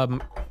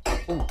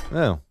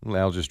 Well,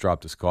 Al just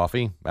dropped his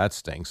coffee. That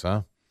stinks,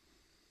 huh?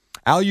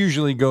 Al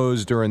usually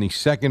goes during the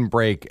second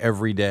break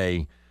every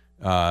day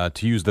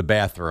to use the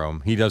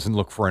bathroom. He doesn't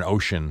look for an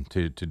ocean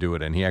to do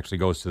it in. He actually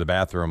goes to the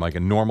bathroom like a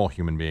normal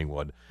human being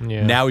would.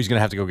 Yeah. Now he's going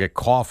to have to go get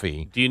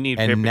coffee. Do you need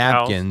and paper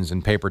napkins towels?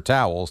 And paper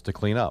towels to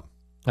clean up?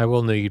 I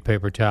will need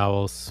paper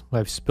towels.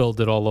 I've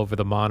spilled it all over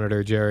the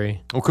monitor,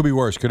 Jerry. Well, could be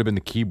worse. Could have been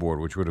the keyboard,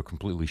 which would have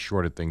completely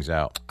shorted things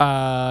out.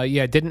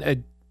 Yeah, didn't. I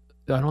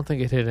don't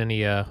think it hit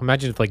any.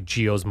 Imagine if like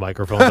Gio's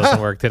microphone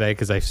doesn't work today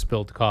because I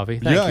spilled coffee.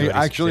 Thank you,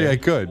 actually, I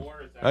could.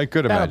 I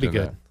could imagine That'd be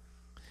good. that.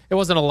 It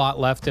wasn't a lot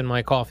left in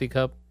my coffee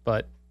cup,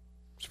 but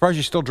Surprised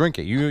you still drink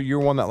it. You're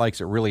one that likes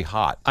it really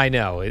hot. I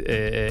know.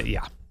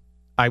 Yeah,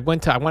 I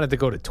wanted to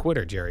go to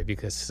Twitter, Jerry,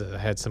 because I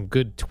had some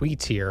good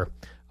tweets here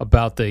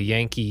about the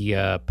Yankee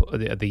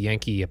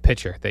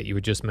pitcher that you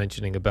were just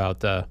mentioning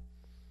about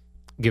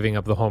giving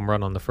up the home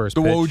run on the first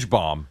pitch. Woj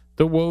bomb.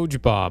 The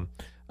Woj bomb.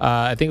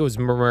 I think it was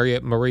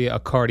Maria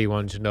Accardi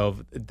wanted to know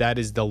if that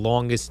is the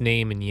longest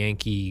name in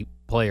Yankee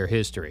player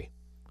history.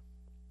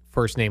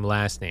 First name,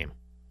 last name.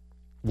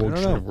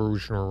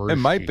 It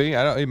might be.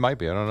 It might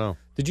be. I don't know.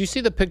 Did you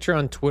see the picture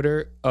on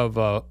Twitter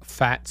of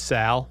Fat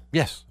Sal?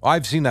 Yes,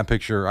 I've seen that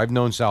picture. I've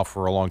known Sal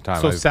for a long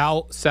time. So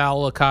Sal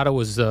Licata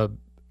was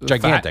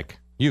gigantic, fat.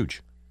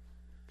 Huge.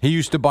 He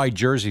used to buy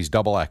jerseys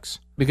XXX.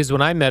 Because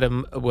when I met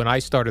him, when I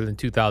started in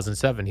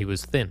 2007, he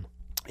was thin.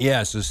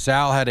 Yeah, so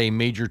Sal had a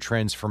major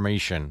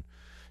transformation.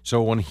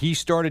 So when he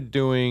started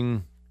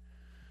doing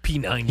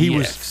P90X, he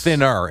was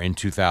thinner in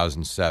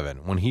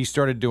 2007. When he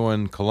started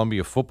doing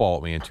Columbia football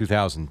with me in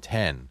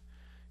 2010,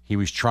 he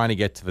was trying to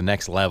get to the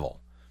next level.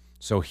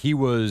 So he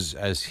was,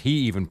 as he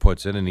even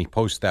puts it, and he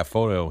posted that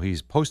photo.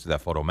 He's posted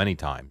that photo many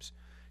times.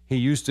 He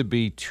used to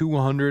be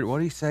 200. What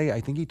did he say?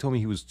 I think he told me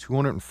he was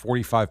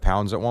 245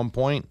 pounds at one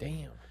point.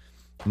 Damn.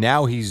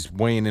 Now he's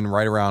weighing in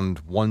right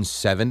around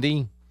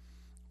 170.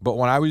 But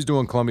when I was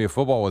doing Columbia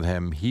football with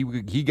him,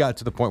 he got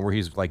to the point where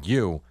he's like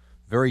you,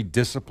 very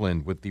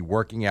disciplined with the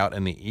working out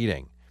and the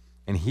eating.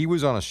 and he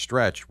was on a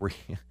stretch where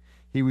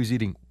he was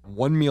eating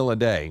one meal a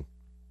day,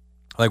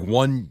 like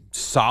one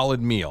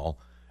solid meal,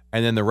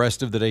 and then the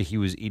rest of the day he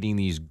was eating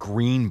these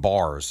green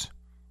bars.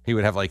 He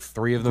would have like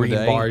 3 of them a day.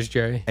 Green bars,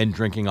 Jerry. And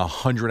drinking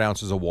 100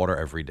 ounces of water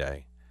every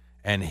day.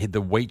 And the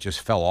weight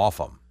just fell off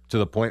him to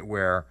the point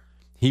where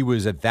he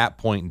was at that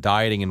point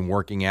dieting and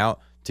working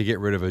out to get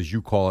rid of, as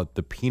you call it,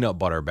 the peanut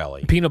butter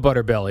belly. Peanut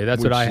butter belly.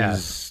 That's what I have. Which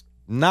is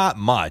not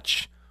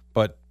much,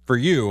 but for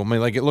you, I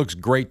mean, like it looks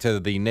great to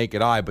the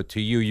naked eye, but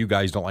to you, you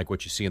guys don't like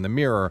what you see in the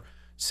mirror.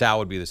 Sal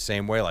would be the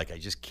same way. Like, I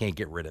just can't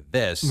get rid of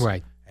this.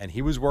 Right. And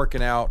he was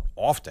working out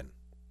often.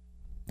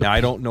 Now,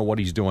 I don't know what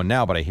he's doing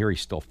now, but I hear he's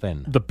still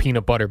thin. The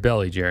peanut butter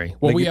belly, Jerry.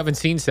 Well, we haven't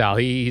seen Sal.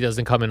 He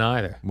doesn't come in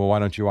either. Well, why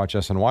don't you watch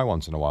SNY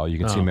once in a while? You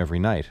can see him every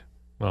night.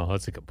 Well,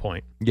 that's a good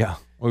point. Yeah.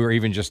 Or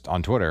even just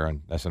on Twitter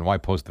and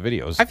SNY post the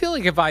videos. I feel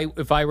like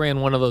if I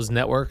ran one of those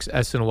networks,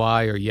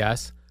 SNY or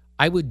Yes,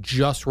 I would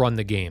just run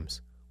the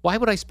games. Why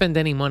would I spend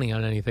any money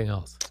on anything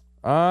else?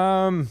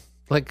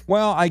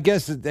 Well, I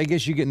guess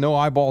you get no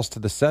eyeballs to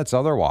the sets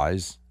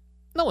otherwise.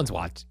 No one's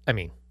watched. I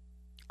mean,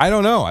 I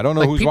don't know. I don't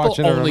know who's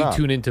watching it or not. People only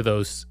tune into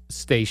those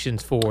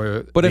stations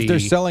for. But if they're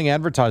selling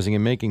advertising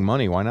and making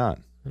money, why not?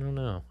 I don't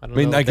know. I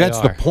mean, like that's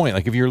the point.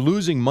 Like if you're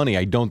losing money,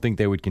 I don't think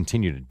they would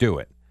continue to do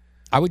it.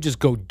 I would just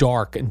go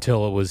dark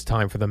until it was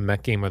time for the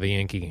Met game or the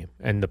Yankee game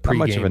and the pregame.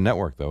 Not much of a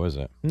network, though, is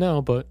it?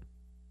 No, but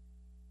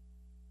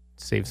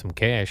save some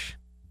cash.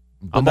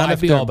 But I'd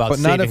be all about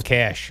saving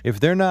cash. If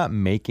they're not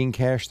making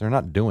cash, they're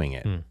not doing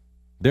it.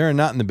 They're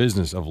not in the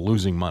business of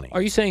losing money.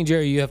 Are you saying,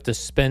 Jerry, you have to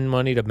spend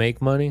money to make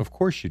money? Of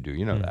course you do.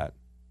 You know that.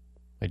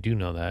 I do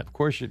know that. Of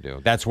course you do.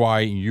 That's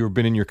why you've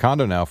been in your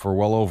condo now for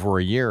well over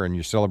a year, and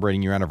you're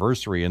celebrating your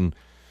anniversary. And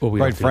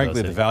quite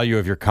frankly, the value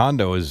of your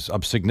condo is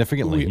up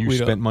significantly. You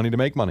spent money to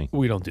make money.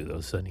 We don't do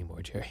those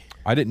anymore, Jerry.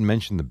 I didn't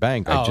mention the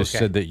bank. I just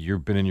said that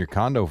you've been in your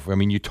condo. I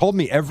mean, you told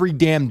me every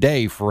damn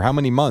day for how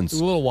many months?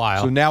 A little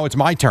while. So now it's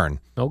my turn.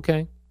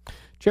 Okay.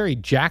 Jerry,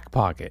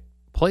 Jackpocket.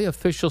 Play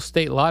official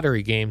state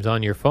lottery games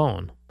on your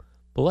phone.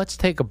 But let's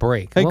take a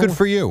break. Hey, good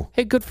for you.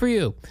 Hey, good for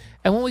you.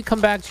 And when we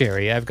come back,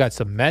 Jerry, I've got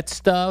some Mets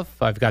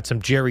stuff. I've got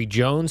some Jerry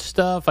Jones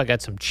stuff. I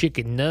got some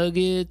chicken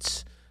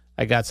nuggets.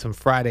 I got some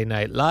Friday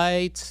Night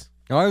Lights.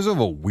 I also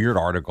have a weird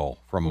article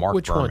from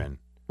Mark Berman. One?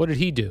 What did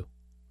he do?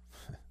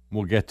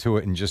 We'll get to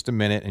it in just a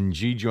minute. And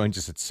G joins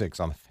us at 6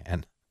 on the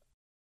Fan.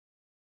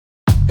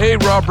 Hey,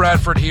 Rob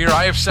Bradford here.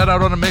 I have set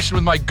out on a mission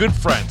with my good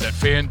friends at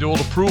FanDuel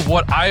to prove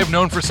what I have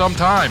known for some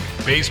time.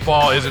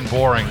 Baseball isn't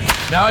boring.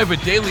 Now I have a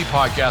daily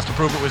podcast to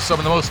prove it with some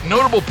of the most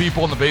notable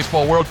people in the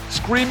baseball world,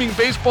 screaming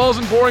baseball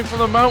isn't boring from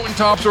the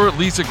mountaintops, or at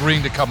least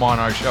agreeing to come on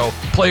our show.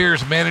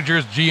 Players,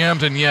 managers,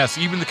 GMs, and yes,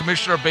 even the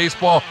commissioner of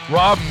baseball,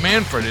 Rob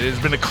Manfred. It has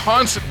been a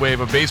constant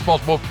wave of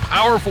baseball's most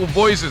powerful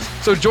voices.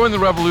 So join the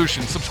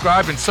revolution.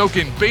 Subscribe and soak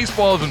in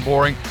Baseball Isn't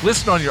Boring.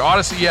 Listen on your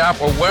Odyssey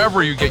app or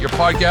wherever you get your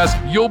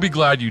podcasts. You'll be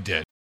glad you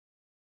did.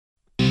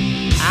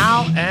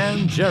 Al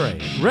and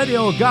Jerry,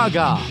 Radio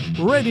Gaga,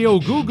 Radio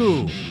Goo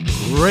Goo,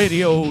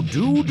 Radio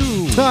Doo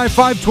Doo. Hi,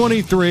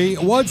 523.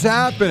 What's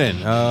happening?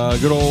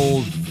 Good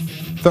old.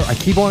 I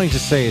keep wanting to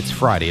say it's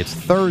Friday. It's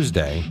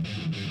Thursday,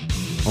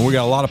 and we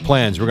got a lot of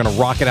plans. We're gonna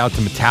rock it out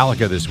to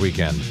Metallica this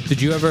weekend. Do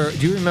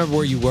you remember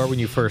where you were when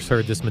you first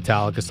heard this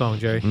Metallica song,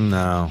 Jerry?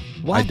 No,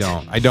 what?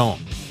 I don't.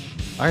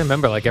 I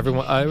remember like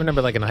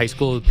in high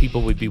school,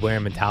 people would be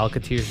wearing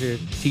Metallica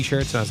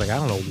t-shirts, and I was like, I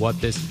don't know what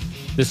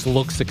this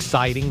looks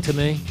exciting to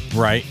me.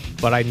 Right.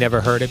 But I'd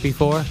never heard it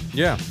before.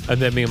 Yeah.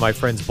 And then me and my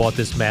friends bought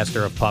this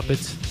Master of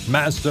Puppets.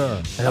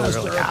 Master. And we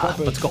were like,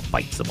 let's go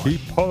fight someone.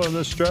 Keep pulling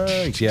the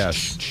strings.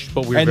 Yes.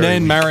 But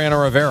then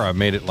Mariano Rivera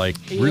made it like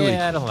really.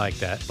 Yeah, I don't like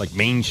that. Like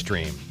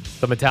mainstream.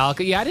 The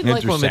Metallica. Yeah, I didn't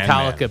like when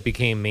Metallica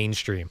became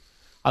mainstream.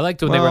 I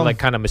liked when they were like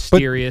kind of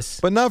mysterious.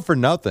 But not for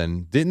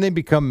nothing. Didn't they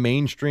become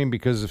mainstream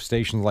because of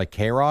stations like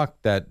K-Rock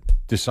that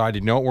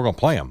decided, no, we're going to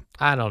play them?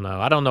 I don't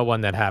know. I don't know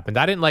when that happened.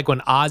 I didn't like when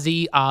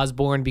Ozzy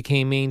Osbourne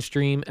became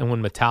mainstream and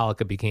when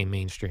Metallica became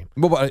mainstream.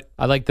 But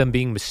I like them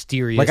being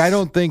mysterious. Like, I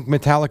don't think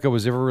Metallica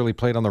was ever really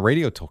played on the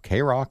radio till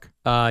K-Rock.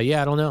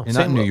 Yeah, I don't know. And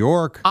not in New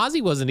York.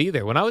 Ozzy wasn't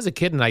either. When I was a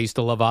kid and I used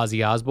to love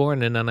Ozzy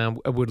Osbourne, and then I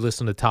would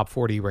listen to Top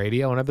 40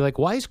 radio, and I'd be like,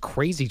 why is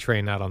Crazy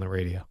Train not on the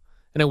radio?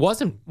 And it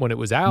wasn't when it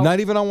was out.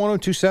 Not even on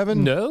 102.7?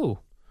 No.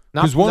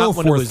 Because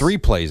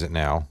 104.3 plays it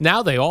now.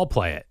 Now they all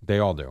play it. They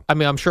all do. I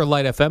mean, I'm sure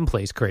Light FM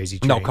plays Crazy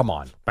Train. No, come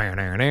on. What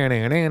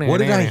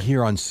did I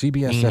hear on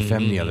CBS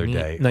FM the other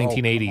day?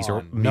 1980s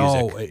or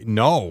music.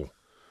 No.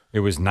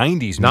 It was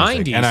 90s music.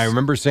 90s. And I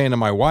remember saying to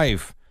my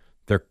wife,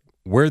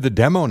 we're the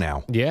demo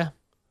now. Yeah.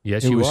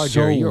 Yes, you are,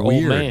 Jerry. You're an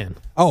old man.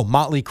 Oh,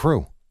 Motley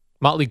Crue.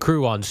 Motley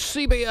Crue on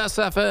CBS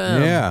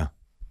FM. Yeah.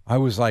 I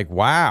was like,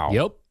 wow.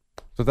 Yep.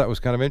 So that was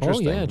kind of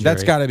interesting. Oh, yeah,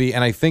 that's got to be,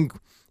 and I think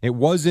it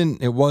wasn't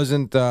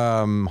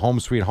Home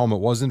Sweet Home. It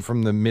wasn't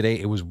from the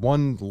it was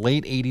one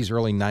late 80s,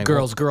 early 90s.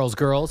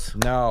 Girls.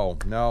 No.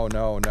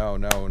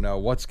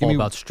 What's all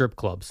about strip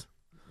clubs?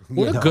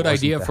 What You a know, good it wasn't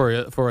idea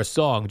that. for a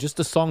song. Just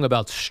a song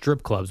about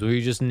strip clubs where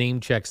you just name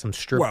check some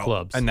strip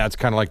clubs. And that's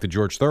kind of like the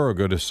George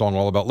Thorogood song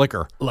all about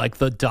liquor, Like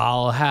the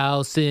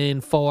Dollhouse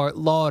in Fort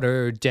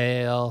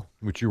Lauderdale.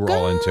 which you were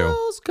all into.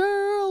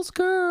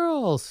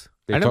 Girls.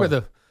 They I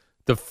remember talk-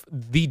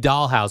 the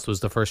Dollhouse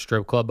was the first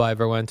strip club I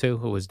ever went to.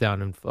 It was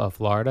down in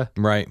Florida.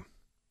 Right.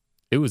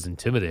 It was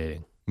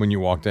intimidating. When you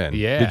walked in.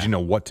 Yeah. Did you know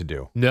what to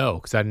do? No,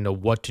 because I didn't know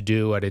what to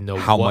do. I didn't know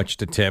How what- much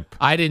to tip?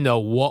 I didn't know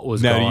what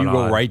was Now, going on. do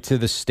you go right to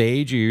the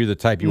stage, or you're the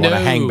type you want to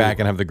hang back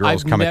and have the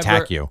girls come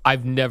attack you?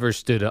 I've never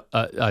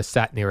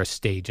sat near a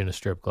stage in a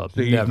strip club.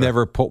 So you've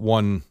never put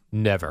one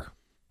Never.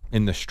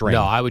 in the string?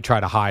 No, I would try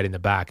to hide in the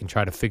back and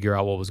try to figure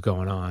out what was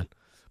going on.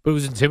 But it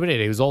was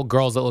intimidating. It was all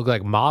girls that looked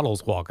like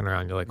models walking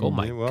around. You're like, oh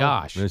my Well,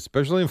 gosh.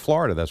 Especially in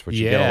Florida, that's what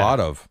you get a Yeah. lot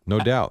of, no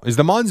doubt. Is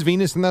the Mons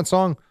Venus in that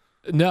song?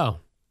 No,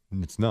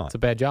 It's not. it's a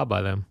bad job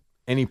by them.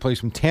 Any place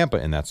from Tampa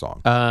in that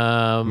song?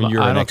 I mean,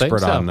 you're an don't think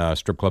expert so. on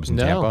strip clubs in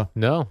No, Tampa.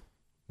 no.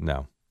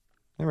 No.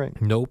 All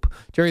right. Nope.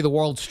 Jerry, the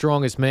World's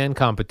Strongest Man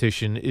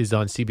competition is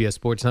on CBS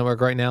Sports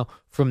Network right now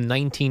from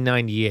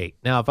 1998.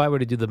 Now, if I were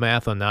to do the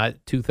math on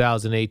that,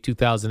 2008,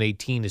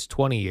 2018 is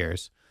 20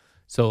 years.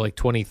 So like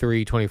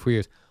 23, 24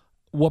 years.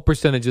 What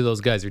percentage of those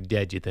guys are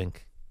dead, you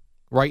think?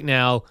 Right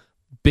now,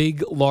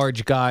 big,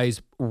 large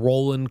guys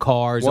rolling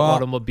cars, Well,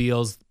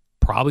 automobiles,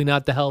 probably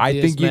not the healthiest.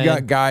 I think you men.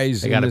 got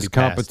guys They in gotta this be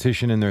passed.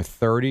 competition in their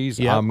 30s.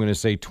 Yep. I'm going to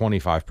say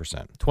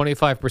 25%.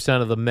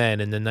 25% of the men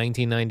in the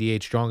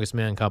 1998 Strongest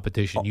Man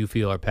competition you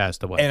feel are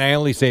passed away. And I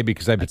only say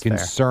because I'd be That's fair.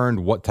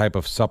 concerned what type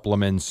of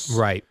supplements,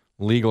 Right.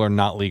 legal or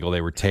not legal,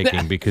 they were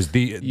taking because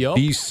Yup.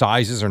 these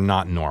sizes are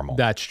not normal.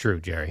 That's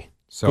true, Jerry.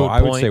 So Good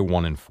I would point. say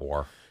 1 in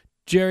 4.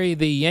 Jerry,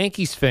 the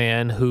Yankees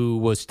fan who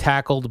was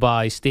tackled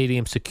by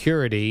stadium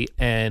security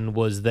and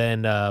was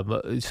then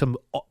some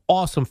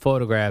awesome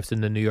photographs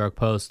in the New York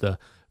Post,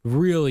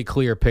 really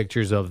clear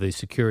pictures of the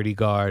security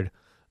guard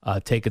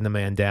taking the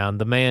man down.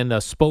 The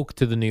man spoke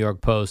to the New York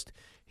Post.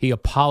 He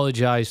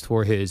apologized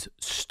for his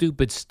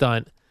stupid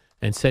stunt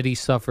and said he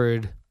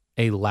suffered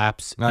a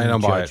lapse I in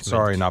don't buy it. judgment.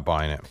 Sorry, not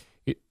buying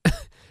it.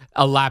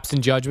 A lapse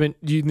in judgment?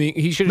 Do you think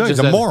he should have No, just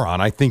he's a said- moron.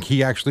 I think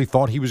he actually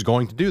thought he was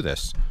going to do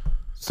this.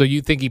 So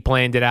you think he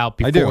planned it out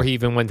I do. before he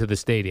even went to the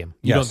stadium?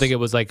 You don't Yes. think it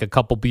was like a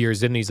couple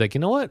beers in and he's like, you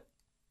know what?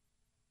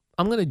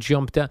 I'm going to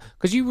jump down.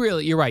 Because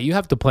you're right. You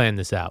have to plan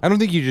this out. I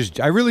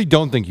really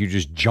don't think you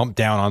just jump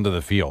down onto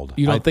the field.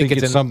 You don't I think think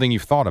it's it's something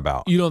you've thought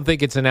about. You don't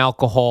think it's an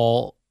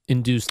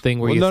alcohol-induced thing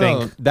where Well, you no, think,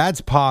 no, that's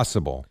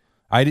possible.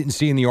 I didn't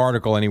see in the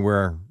article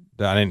anywhere.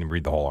 I didn't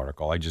read the whole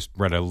article. I just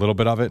read a little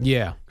bit of it.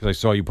 Yeah. Because I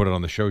saw you put it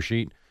on the show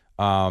sheet.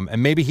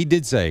 And maybe he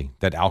did say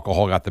that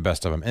alcohol got the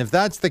best of him. And if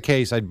that's the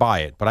case, I'd buy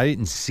it. But I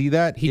didn't see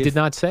that. he did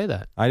not say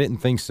that. I didn't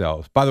think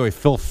so. By the way,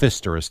 Phil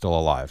Pfister is still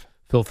alive.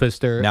 Phil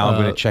Pfister. Now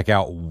I'm going to check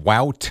out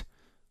Wout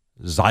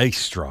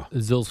Zylstra.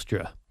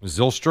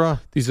 Zylstra.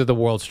 These are the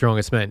world's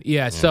strongest men.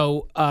 Yeah.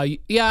 So,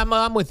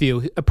 I'm with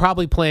you.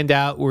 Probably planned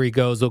out where he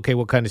goes, okay,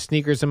 what kind of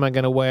sneakers am I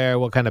going to wear?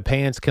 What kind of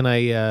pants can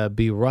I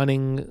be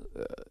running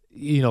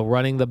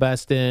the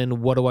best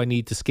in? What do I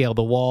need to scale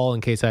the wall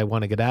in case I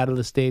want to get out of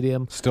the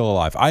stadium? Still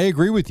alive. I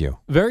agree with you.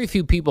 Very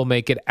few people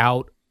make it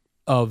out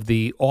of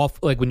the off,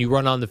 like when you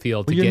run on the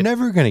field. Well, you're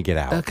never going to get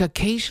out.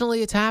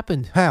 Occasionally it's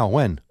happened. How?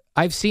 When?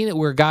 I've seen it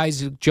where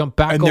guys jump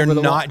back And over they're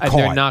the wall not and caught.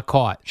 they're not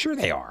caught. Sure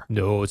they are.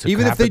 No, it's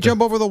Even if they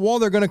jump over the wall,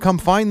 they're going to come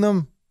find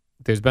them.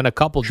 There's been a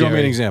couple. Show me Jerry.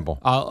 an example.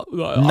 I'll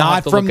Not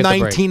have to from look at the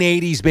break.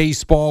 1980s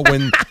baseball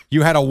when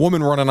you had a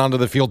woman running onto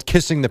the field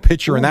kissing the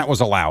pitcher and that was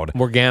allowed.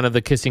 Morgana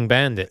the Kissing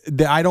Bandit.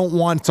 I don't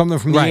want something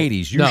from the Right.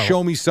 80s. You No.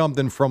 show me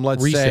something from,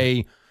 let's Recent.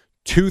 say,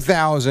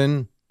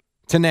 2000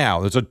 to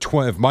now. There's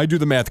if I do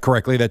the math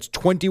correctly, that's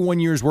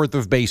 21 years worth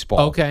of baseball.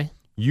 Okay.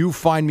 You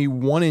find me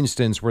one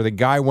instance where the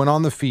guy went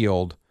on the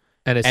field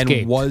And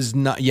escaped. was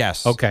not.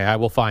 Yes. Okay, I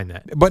will find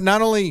that. But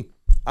not only,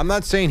 I'm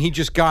not saying he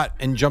just got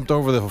and jumped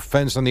over the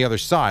fence on the other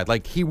side.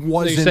 Like he So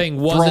wasn't you're saying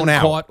wasn't thrown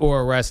out. caught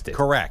or arrested.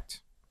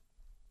 Correct.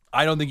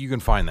 I don't think you can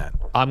find that.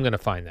 I'm going to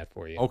find that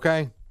for you.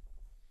 Okay.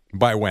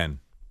 By when?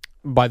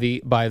 By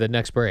the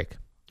next break.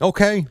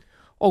 Okay.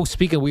 Oh,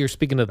 we were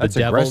speaking of That's the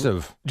devil,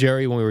 aggressive.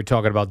 Jerry. When we were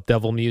talking about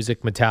devil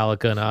music,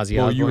 Metallica and Ozzy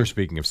Well, Osbourne. you were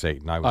speaking of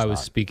Satan. I was I was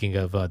not. speaking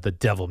of the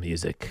devil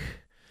music.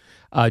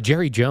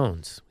 Jerry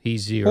Jones.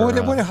 He's your.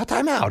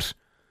 Time out.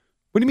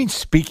 What do you mean,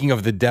 speaking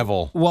of the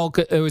devil? Well,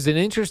 it was an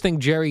interesting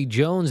Jerry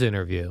Jones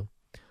interview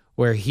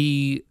where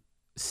he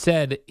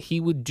said he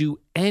would do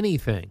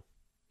anything.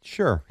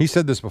 Sure. He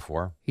said this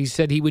before. He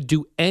said he would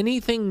do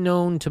anything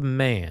known to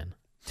man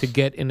to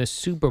get in a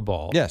Super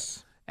Bowl.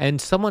 Yes. And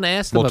someone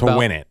asked him Well, about to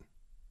win it.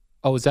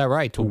 Oh, is that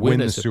right? To win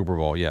the Super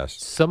Bowl, yes.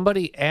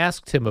 Somebody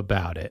asked him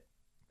about it,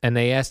 and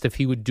they asked if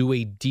he would do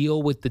a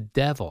deal with the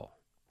devil.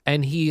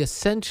 And he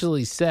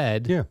essentially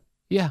said,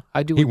 Yeah,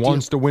 I do. He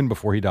wants to win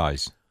before he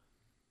dies.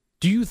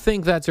 Do you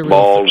think that's a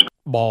real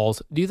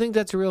balls? Do you think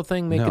that's a real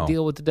thing? Make No. a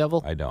deal with the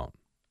devil? I don't.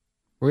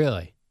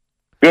 Really?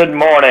 Good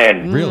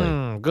morning.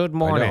 Really? Good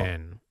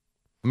morning.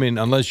 I mean,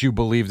 unless you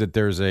believe that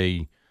there's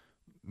a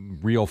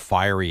real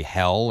fiery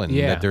hell and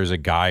Yeah. that there's a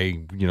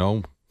guy,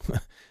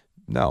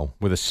 No,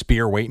 with a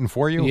spear waiting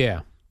for you?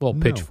 Yeah. Well,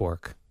 No.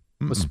 pitchfork.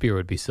 A spear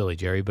would be silly,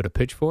 Jerry, but a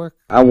pitchfork?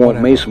 I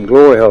want me some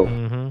glory hole.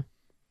 Mm-hmm.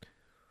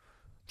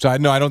 So I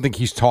don't think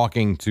he's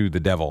talking to the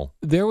devil.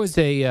 There was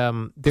a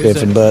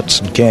Piffin butts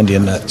and candy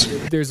and nuts.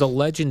 there's a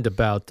legend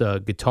about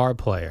a guitar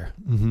player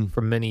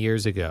from many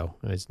years ago.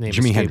 His name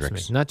Jimi escapes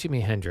Hendrix. me. Not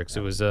Jimi Hendrix.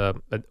 It was a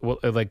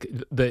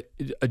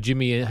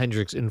Jimi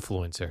Hendrix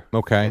influencer.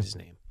 Okay. That's his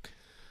name.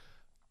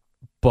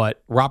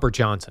 But Robert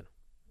Johnson.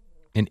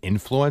 An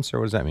influencer?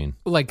 What does that mean?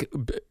 Like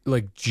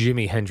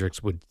Jimi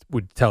Hendrix would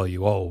tell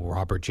you, oh,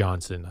 Robert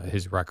Johnson,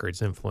 his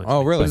records influenced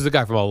Oh, me. really? This is a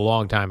guy from a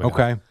long time ago.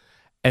 Okay.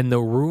 And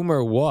the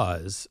rumor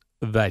was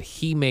that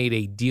he made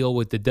a deal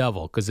with the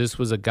devil because this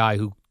was a guy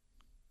who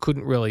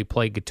couldn't really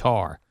play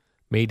guitar.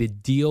 Made a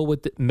deal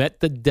with met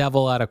the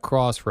devil at a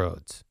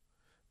crossroads.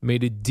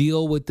 Made a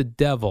deal with the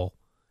devil,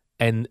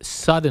 and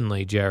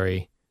suddenly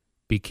Jerry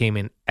became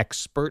an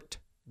expert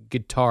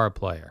guitar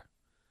player.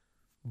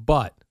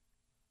 But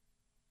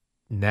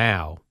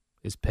now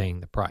is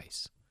paying the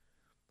price.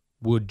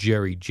 Would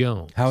Jerry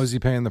Jones? How is he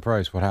paying the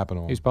price? What happened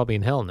to him? He's probably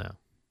in hell now.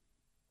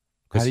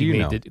 How do you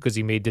know? Because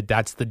he made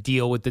that's the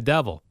deal with the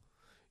devil.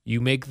 You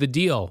make the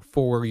deal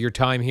for your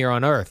time here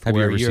on earth. Have you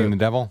where ever you're seen the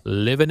devil?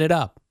 living it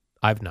up?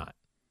 I've not.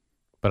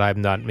 But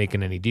I'm not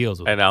making any deals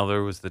with And him. now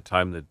there was the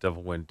time the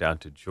devil went down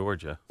to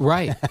Georgia.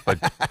 Right.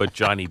 But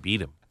Johnny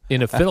beat him.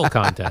 In a fiddle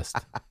contest.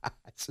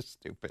 That's so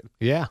stupid.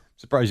 Yeah.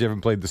 Surprised you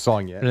haven't played the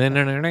song yet.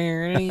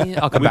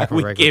 I'll come back.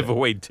 We gave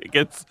away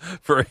tickets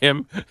for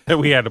him,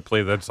 and we had to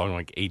play that song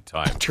like 8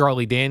 times.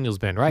 Charlie Daniels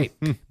Band, right.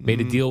 Made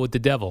a deal with the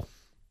devil.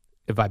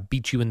 If I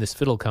beat you in this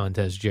fiddle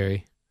contest,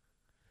 Jerry,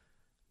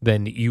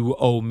 then you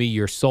owe me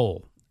your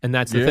soul. And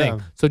that's the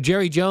thing. So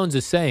Jerry Jones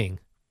is saying,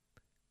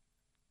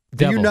 Do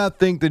devil. you not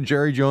think that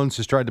Jerry Jones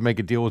has tried to make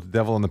a deal with the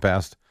devil in the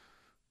past?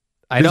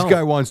 I This don't.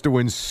 guy wants to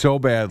win so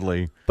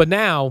badly. But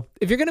now,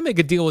 if you're going to make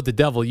a deal with the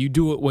devil, you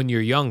do it when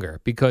you're younger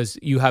because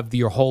you have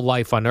your whole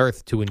life on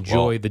earth to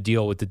enjoy the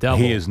deal with the devil.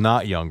 He is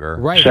not younger.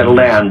 Right. Settle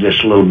down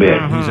just a little bit.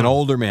 He's an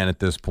older man at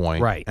this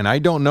point. Right. And I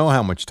don't know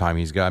how much time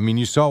he's got. I mean,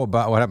 you saw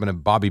about what happened to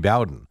Bobby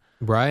Bowden.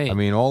 Right. I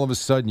mean, all of a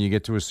sudden you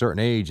get to a certain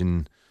age,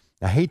 and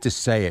I hate to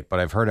say it, but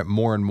I've heard it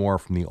more and more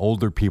from the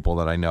older people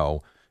that I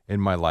know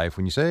in my life.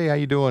 When you say, hey, how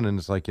you doing? And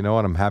it's like, you know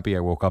what? I'm happy I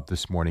woke up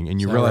this morning. And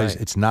you Is that realize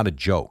right? it's not a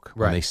joke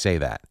when Right. they say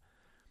that.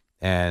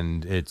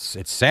 And it's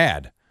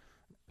sad.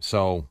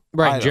 So I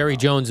Right. don't Jerry know.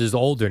 Jones is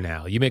older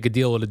now. You make a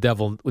deal with the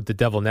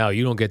devil now,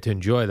 you don't get to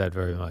enjoy that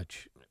very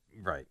much.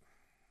 Right.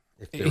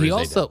 If there He is a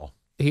also devil.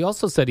 he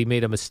also said he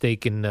made a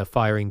mistake in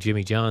firing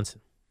Jimmy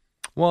Johnson.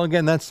 Well,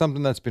 again, that's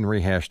something that's been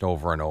rehashed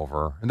over and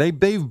over. And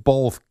they've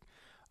both,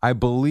 I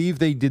believe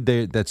they did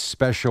that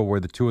special where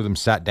the two of them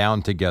sat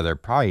down together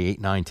probably 8,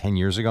 9, 10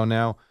 years ago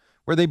now,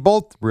 where they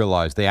both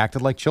realized they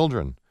acted like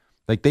children.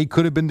 Like they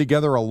could have been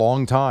together a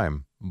long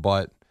time,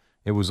 but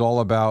it was all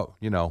about,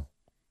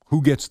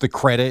 who gets the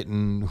credit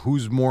and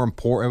who's more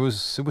important.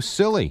 It was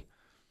silly. It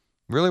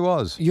really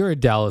was. You're a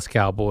Dallas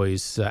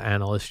Cowboys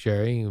analyst,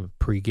 Jerry.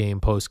 Pre-game,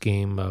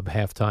 post-game,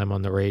 halftime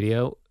on the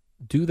radio.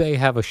 Do they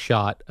have a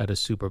shot at a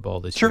Super Bowl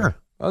this year?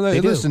 Oh,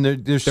 They do. listen,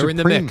 they're in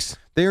the mix.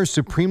 They are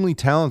supremely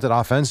talented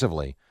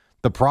offensively.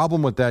 The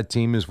problem with that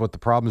team is what the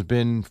problem's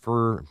been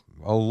for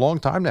a long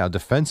time now.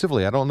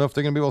 Defensively, I don't know if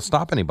they're going to be able to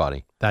stop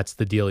anybody. That's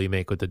the deal you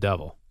make with the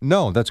devil.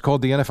 No, that's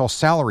called the NFL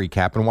salary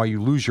cap and why you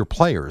lose your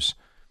players.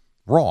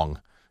 Wrong.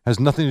 Has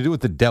nothing to do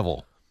with the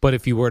devil. But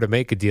if you were to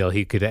make a deal,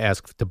 he could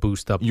ask to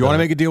boost up. You want to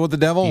make a deal with the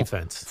devil?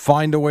 Defense.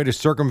 Find a way to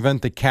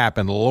circumvent the cap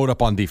and load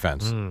up on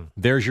defense.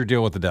 There's your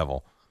deal with the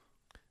devil.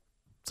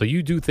 So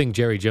you do think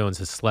Jerry Jones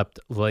has slept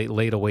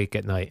late awake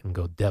at night and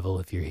go, devil,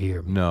 if you're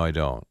here, No, I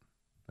don't.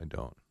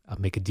 I'll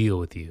make a deal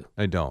with you.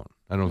 I don't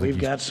think We've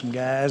got some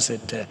guys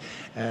that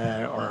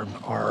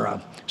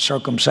are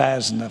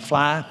circumcising the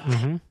fly.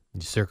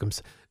 Mm-hmm.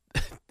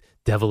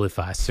 Devil, if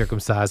I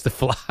circumcise the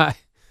fly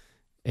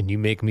and you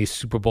make me a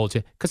Super Bowl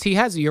champion. Because he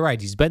has, you're right,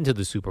 he's been to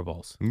the Super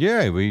Bowls.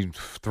 Yeah, we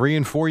 3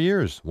 and 4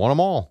 years, won them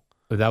all.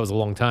 But that was a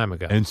long time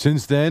ago. And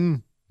since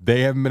then,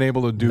 they haven't been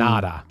able to do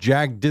Nada.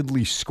 jack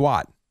diddly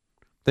squat.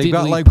 They've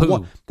got like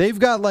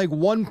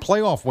one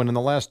playoff win in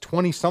the last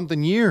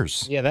 20-something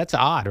years. Yeah, that's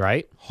odd,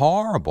 right?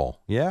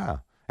 Horrible. Yeah.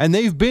 And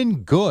they've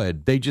been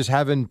good. They just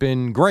haven't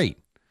been great.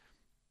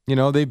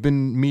 They've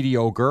been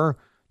mediocre.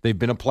 They've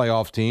been a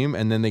playoff team,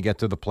 and then they get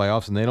to the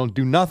playoffs, and they don't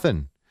do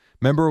nothing.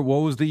 Remember, what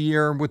was the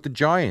year with the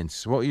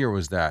Giants? What year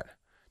was that?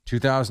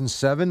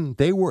 2007?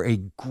 They were a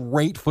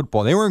great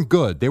football. They weren't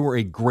good. They were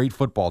a great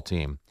football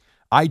team.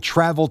 I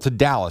traveled to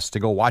Dallas to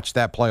go watch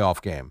that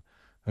playoff game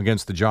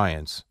against the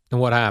Giants. And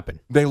what happened?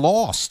 They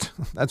lost.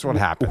 That's what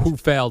happened. Who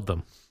failed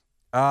them?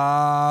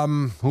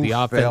 The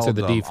offense or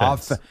the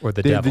defense or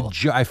the devil?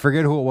 I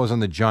forget who it was on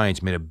the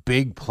Giants. Made a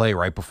big play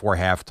right before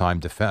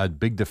halftime, a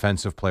big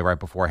defensive play right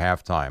before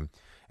halftime.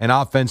 And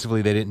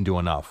offensively, they didn't do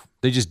enough.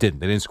 They just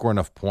didn't. They didn't score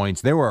enough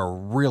points. They were a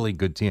really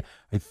good team.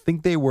 I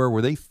think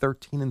were they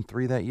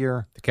 13-3 that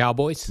year? The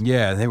Cowboys?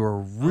 Yeah, they were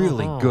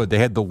really good. They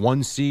had the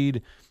 1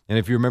 seed. And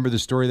if you remember the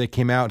story that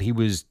came out, he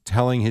was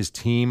telling his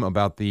team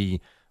about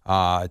the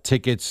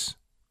tickets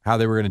how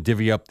they were going to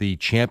divvy up the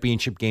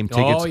championship game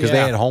tickets because they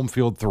had home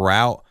field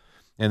throughout.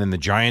 And then the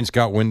Giants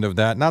got wind of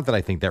that. Not that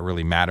I think that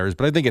really matters,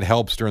 but I think it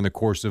helps during the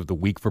course of the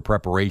week for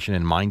preparation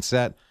and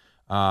mindset.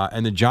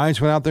 And the Giants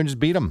went out there and just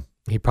beat them.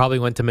 He probably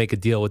went to make a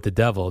deal with the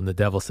devil, and the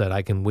devil said,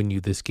 "I can win you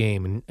this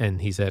game."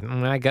 And he said,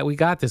 we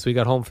got this. We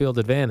got home field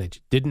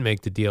advantage. Didn't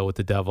make the deal with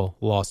the devil,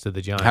 lost to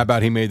the Giants. How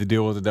about he made the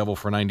deal with the devil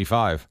for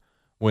 95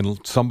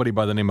 when somebody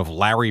by the name of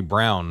Larry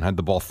Brown had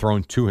the ball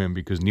thrown to him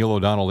because Neil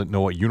O'Donnell didn't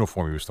know what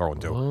uniform he was throwing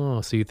to.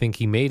 Oh, so you think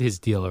he made his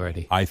deal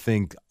already?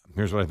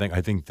 Here's what I think.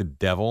 I think the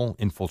devil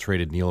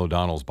infiltrated Neil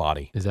O'Donnell's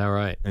body. Is that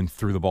right? And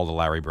threw the ball to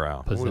Larry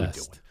Brown.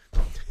 Possessed.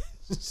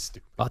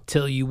 I'll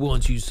tell you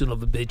once, you son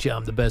of a bitch,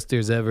 I'm the best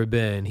there's ever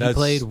been. He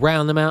played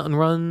Round the Mountain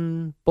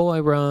Run,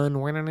 Boy Run.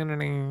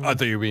 I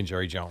thought you were being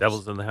Jerry Jones.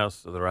 Devils in the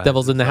house with the rising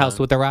Devils in the house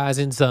with the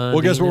rising sun.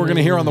 Well, guess what we're going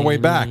to hear on the way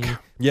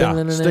back? Yeah,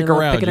 stick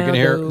around. You're going to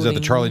hear, is that the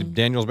Charlie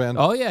Daniels Band?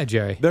 Oh, yeah,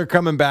 Jerry. They're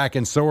coming back,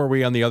 and so are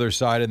we on the other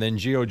side. And then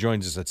Gio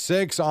joins us at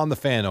 6 on the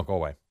Fan. Don't go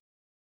away.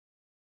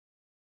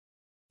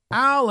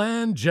 Al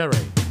and Jerry.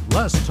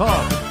 Less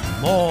talk,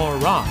 more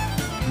rock.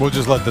 We'll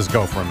just let this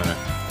go for a minute.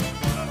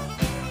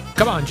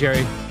 Come on,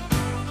 Jerry.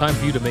 Time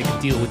for you to make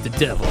a deal with the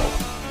devil.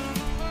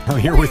 I'm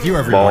here with you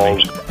every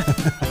morning.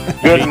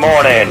 Good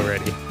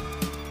morning.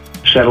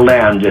 Settle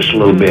down just a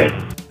little bit.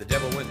 The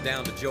devil went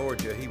down to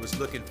Georgia. He was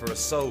looking for a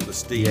soul to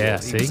steal. Yeah,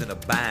 he was in a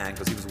bind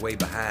because he was way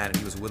behind and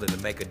he was willing to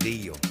make a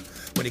deal.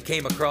 When he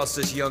came across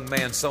this young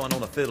man sawing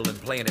on a fiddle and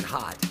playing it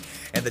hot,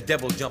 and the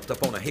devil jumped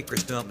up on a hickory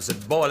stump and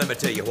said, "Boy, let me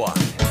tell you what.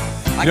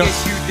 I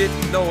guess you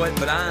didn't know it,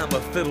 but I'm a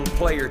fiddle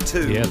player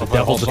too. Yeah, the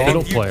devil's a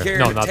fiddle player.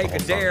 No, not the whole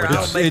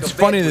song. It's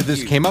funny that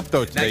this came up,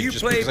 though, today,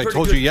 just because I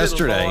told you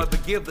yesterday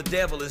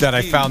that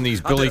I found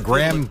these Billy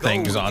Graham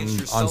things on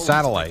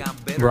satellite.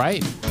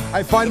 Right.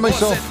 I find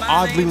myself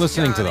oddly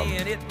listening to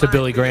them. To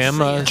Billy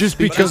Graham? Just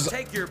because,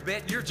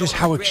 just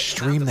how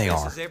extreme they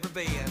are.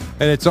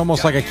 And it's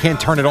almost like I can't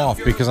turn it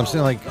off because I'm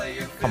saying,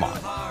 like, come on.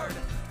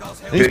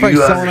 He's probably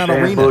selling out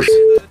arenas.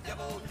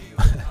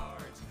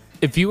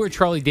 If you were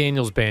Charlie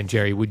Daniels Band,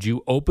 Jerry, would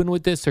you open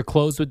with this or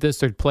close with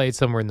this or play it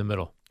somewhere in the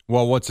middle?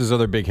 Well, what's his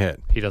other big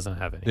hit? He doesn't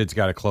have any. It's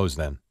got to close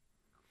then.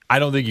 I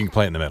don't think you can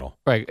play it in the middle.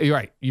 Right, you're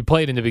right. You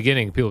play it in the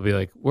beginning, people will be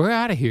like, "We're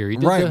out of here."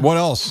 What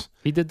else?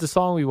 He did the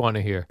song we want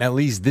to hear. At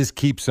least this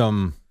keeps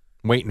them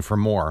waiting for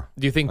more.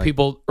 Do you think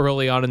people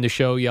early on in the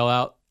show yell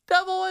out,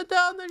 "Devil went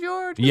down to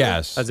Georgia"?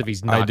 Yes. As if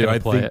he's not going to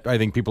play it. I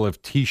think people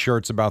have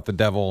T-shirts about the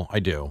devil. I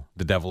do.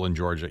 The devil in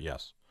Georgia,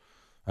 yes.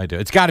 I do.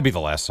 It's got to be the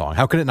last song.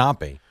 How could it not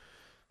be?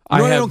 I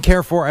don't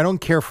care for. I don't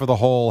care for the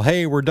whole,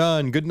 "Hey, we're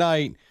done. Good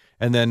night."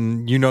 And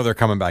then they're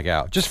coming back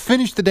out. Just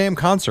finish the damn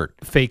concert.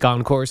 Fake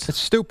encores. It's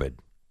stupid.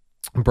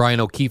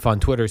 Brian O'Keefe on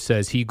Twitter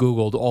says he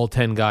Googled all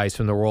 10 guys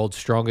from the World's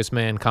Strongest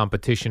Man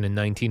competition in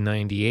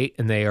 1998,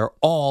 and they are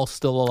all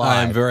still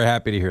alive. I'm very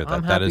happy to hear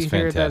that. That is fantastic. I'm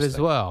happy to hear that as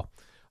well.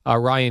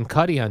 Ryan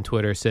Cuddy on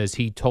Twitter says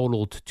he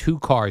totaled 2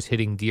 cars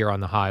hitting deer on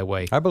the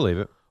highway. I believe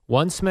it.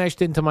 One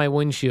smashed into my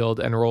windshield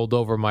and rolled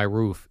over my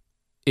roof.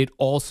 It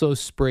also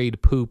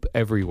sprayed poop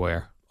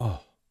everywhere.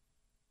 Oh,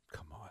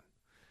 come on.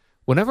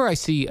 Whenever I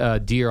see a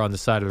deer on the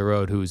side of the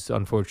road who's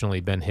unfortunately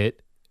been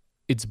hit,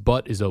 its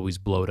butt is always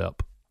blowed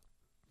up.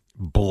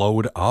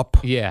 Blowed up?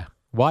 Yeah.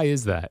 Why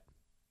is that?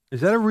 Is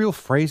that a real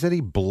phrase,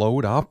 Eddie?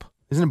 Blowed up?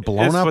 Isn't it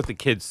blown up? That's what the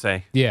kids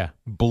say. Yeah.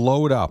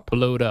 Blowed up.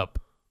 Blowed up.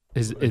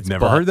 It's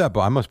never heard that,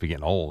 but I must be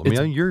getting old. I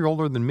mean, you're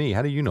older than me.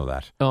 How do you know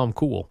that? Oh, I'm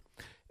cool.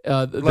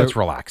 Let's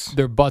relax.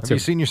 Their butts Have you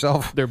seen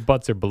yourself? Their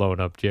butts are blown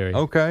up, Jerry.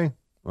 Okay.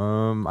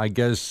 I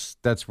guess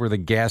that's where the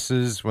gas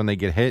is when they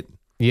get hit.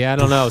 Yeah, I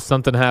don't know.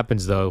 Something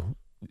happens, though,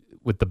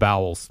 with the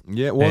bowels.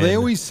 Yeah, well, they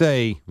always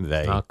say,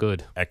 not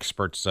good.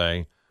 Experts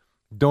say,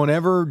 don't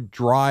ever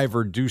drive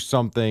or do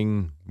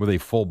something with a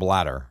full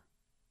bladder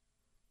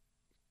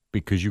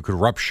because you could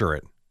rupture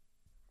it.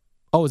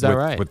 Oh, is that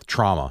right? With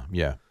trauma,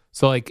 yeah.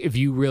 So, like, if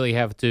you really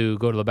have to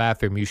go to the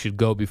bathroom, you should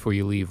go before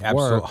you leave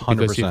work. 100%.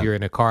 Because if you're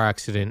in a car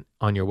accident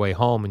on your way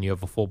home and you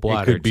have a full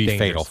bladder, it could be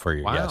dangerous. fatal for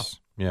you, Wow. yes.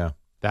 Yeah.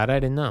 That I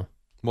didn't know.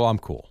 Well, I'm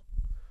cool.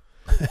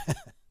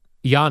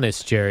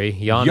 Giannis, Jerry.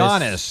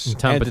 Giannis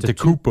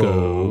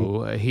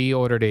Antetokounmpo. He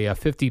ordered a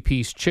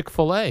 50-piece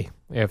Chick-fil-A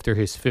after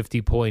his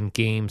 50-point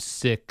Game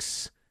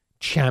 6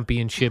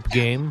 championship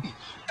game.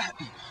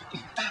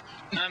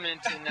 I'm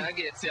into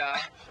nuggets, y'all.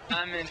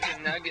 I'm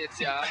into nuggets,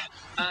 y'all.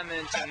 I'm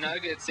into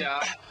nuggets,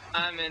 y'all.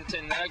 I'm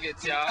into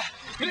nuggets, y'all.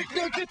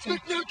 McNuggets,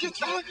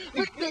 McNuggets,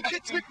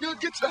 McNuggets,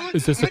 McNuggets.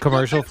 Is this a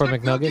commercial for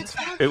McNuggets?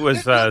 It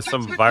was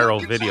some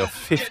viral video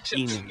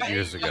 15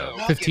 years ago.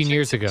 15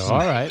 years ago. All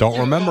right. Don't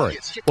remember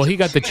it. Well, he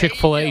got the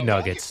Chick-fil-A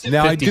nuggets.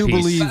 Now, I do 50-piece.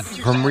 believe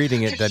from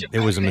reading it that it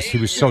was he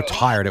was so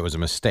tired it was a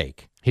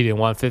mistake. He didn't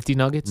want 50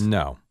 nuggets?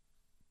 No.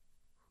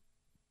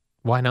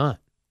 Why not?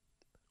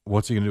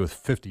 What's he going to do with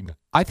 50?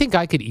 I think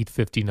I could eat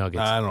 50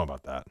 nuggets. I don't know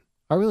about that.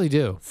 I really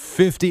do.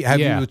 50?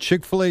 The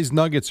Chick-fil-A's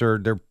nuggets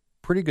they're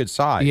pretty good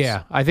size.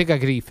 Yeah, I think I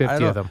could eat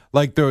 50 of them.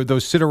 Like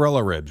those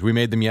Cinderella ribs. We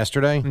made them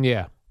yesterday.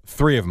 Yeah.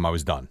 3 of them I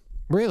was done.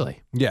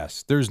 Really?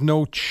 Yes. There's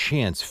no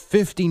chance.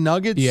 50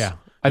 nuggets? Yeah.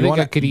 I think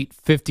I could eat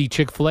 50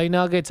 Chick-fil-A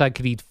nuggets. I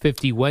could eat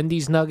 50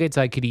 Wendy's nuggets.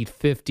 I could eat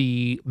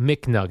 50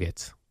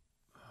 McNuggets.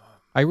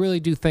 I really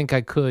do think I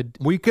could.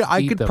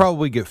 I could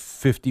probably get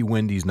 50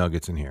 Wendy's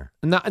nuggets in here.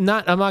 I'm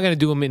not going to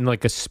do them in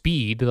like a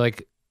speed.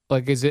 Like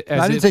is it?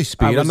 I didn't say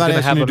speed. I'm not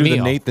asking you to do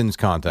the Nathan's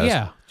contest.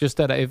 Yeah, just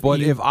that.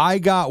 If I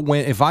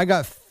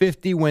got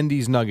 50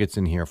 Wendy's nuggets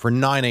in here for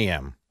 9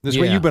 a.m. This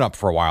way you've been up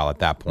for a while at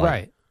that point,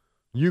 right?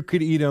 You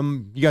could eat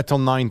them. You got till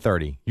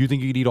 9:30. You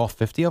think you could eat all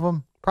 50 of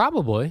them?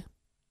 Probably.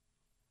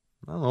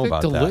 I don't know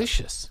about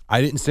delicious. That.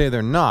 I didn't say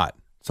they're not.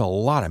 It's a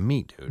lot of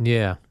meat, dude.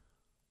 Yeah.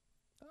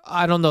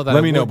 I don't know that.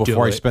 Let me know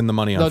before I spend the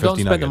money on 50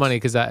 nuggets. No, don't spend the money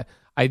because I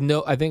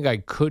think I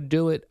could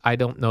do it. I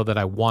don't know that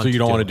I want to. So you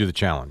don't want to do the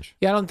challenge?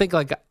 Yeah, I don't think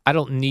I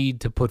don't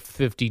need to put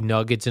 50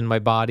 nuggets in my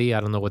body. I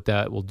don't know what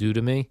that will do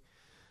to me,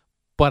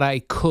 but I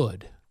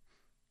could.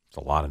 It's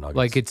a lot of nuggets.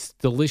 Like it's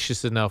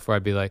delicious enough where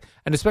I'd be like,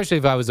 and especially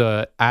if I was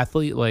a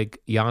athlete like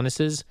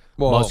Giannis's,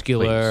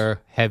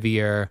 muscular,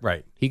 heavier.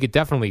 Right. He could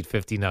definitely eat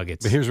 50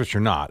 nuggets. But here's what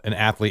you're not: an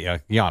athlete,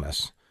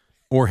 Giannis,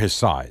 or his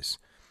size.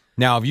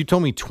 Now, if you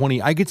told me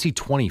 20, I could see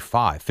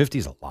 25. 50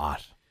 is a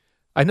lot.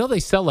 I know they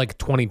sell like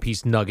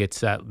 20-piece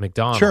nuggets at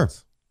McDonald's. Sure.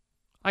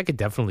 I could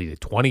definitely eat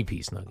a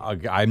 20-piece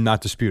nugget. I'm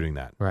not disputing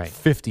that. Right.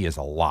 50 is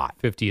a lot.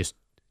 50 is,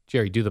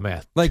 Jerry, do the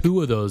math. Like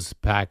 2 of those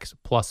packs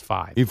plus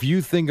 5. If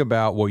you think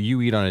about what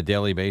you eat on a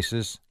daily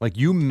basis, like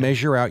you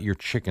measure out your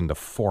chicken to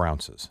 4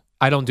 ounces.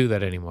 I don't do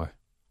that anymore.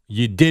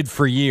 You did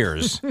for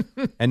years,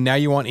 and now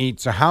you want to eat.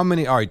 So how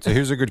many? All right, so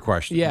here's a good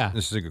question. Yeah.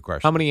 This is a good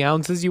question. How many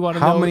ounces you want to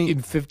know in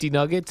 50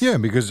 nuggets? Yeah,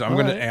 because I'm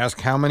going to ask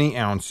how many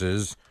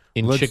ounces.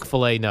 In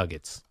Chick-fil-A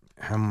nuggets.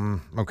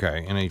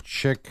 Okay, in a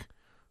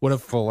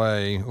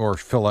Chick-fil-A or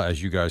filla,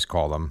 as you guys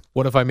call them.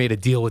 What if I made a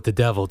deal with the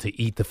devil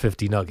to eat the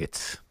 50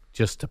 nuggets?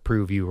 Just to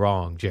prove you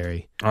wrong,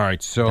 Jerry. All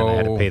right, so. And I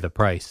had to pay the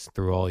price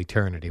through all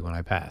eternity when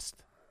I passed.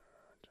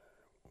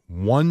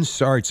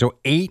 So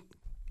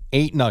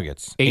 8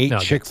 nuggets. 8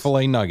 nuggets.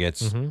 Chick-fil-A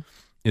nuggets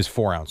is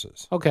 4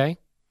 ounces. Okay.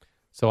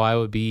 So I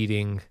would be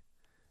eating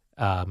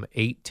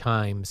 8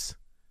 times.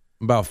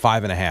 About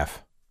 5.5.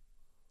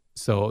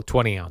 So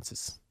 20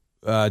 ounces.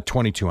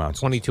 22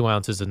 ounces. 22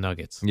 ounces of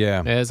nuggets.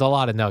 Yeah. It's a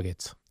lot of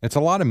nuggets. It's a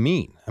lot of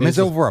meat. I mean, it's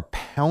over a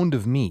pound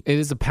of meat. It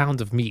is a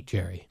pound of meat,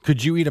 Jerry.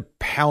 Could you eat a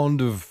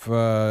pound of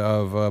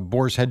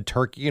boar's head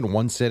turkey in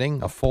one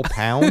sitting? A full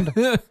pound?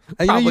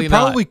 Probably you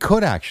probably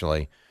could,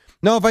 actually.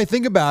 No, if I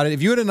think about it,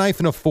 if you had a knife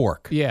and a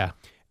fork, yeah,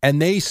 and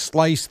they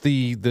slice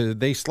the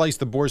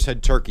boar's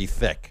head turkey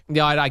thick.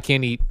 Yeah, I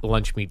can't eat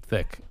lunch meat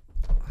thick.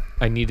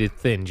 I need it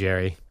thin,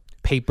 Jerry.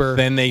 Paper.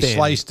 Then they thin.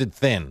 sliced it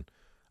thin.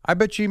 I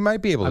bet you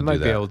might be able to do that. I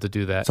might be able to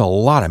do that. It's a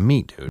lot of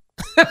meat, dude.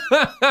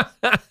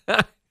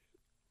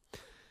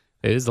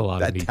 It is a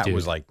lot of meat, dude. That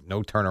was like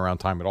no turnaround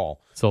time at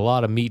all. It's a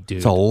lot of meat, dude.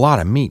 It's a lot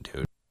of meat,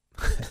 dude.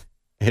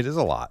 It is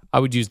a lot. I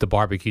would use the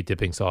barbecue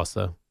dipping sauce,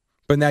 though.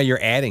 But now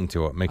you're adding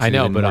to it. Makes it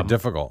even more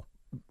difficult.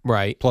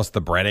 Right. Plus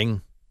the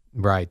breading.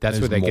 Right. That's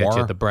where they get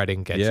you. The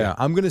breading gets you. Yeah.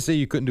 I'm going to say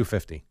you couldn't do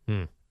 50.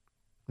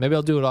 Maybe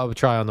I'll do it. I'll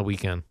try on the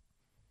weekend.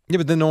 Yeah,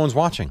 but then no one's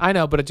watching. I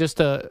know, but it's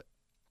just a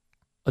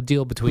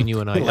deal between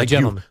you and I. Like a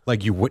gentleman.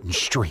 Like you wouldn't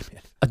stream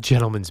it. A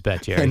gentleman's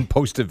bet, Jerry. And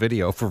post a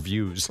video for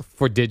views.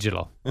 For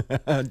digital.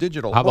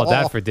 Digital. How about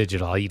that for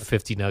digital? I'll eat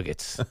 50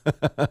 nuggets.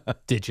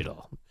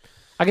 Digital.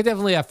 I could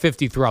definitely have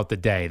 50 throughout the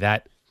day.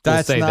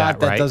 That's not, right?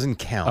 That doesn't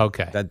count.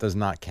 Okay. That does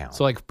not count.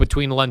 So like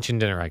between lunch and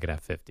dinner, I could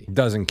have 50.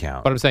 Doesn't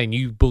count. But I'm saying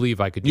you believe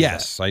I could do that.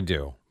 Yes, I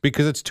do.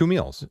 Because it's 2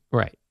 meals.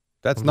 Right.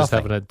 That's I'm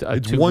nothing. Just having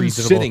it's one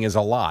sitting is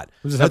a lot.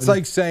 That's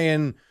like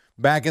saying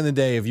back in the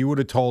day, if you would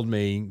have told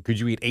me, could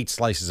you eat 8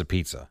 slices of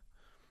pizza?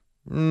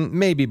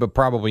 Maybe, but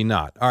probably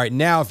not. All right,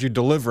 now if you're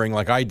delivering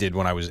like I did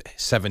when I was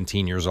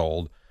 17 years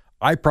old,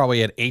 I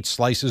probably had 8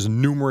 slices,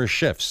 numerous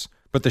shifts.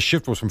 But the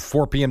shift was from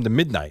 4 p.m. to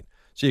midnight.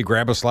 So you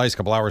grab a slice, a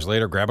couple hours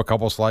later, grab a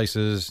couple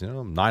slices.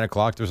 9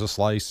 o'clock, there's a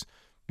slice.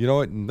 You know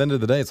what? At the end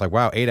of the day, it's like,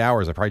 wow, 8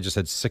 hours. I probably just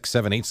had 6,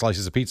 7, 8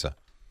 slices of pizza.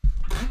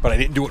 But I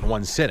didn't do it in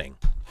one sitting.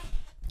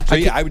 So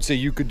I would say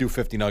you could do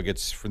 50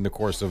 nuggets from the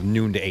course of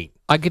noon to 8.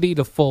 I could eat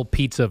a full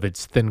pizza if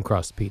it's thin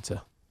crust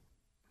pizza.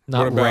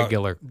 Not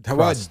regular crust. How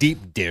about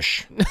deep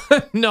dish?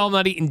 No, I'm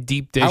not eating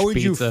deep dish pizza. How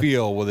would you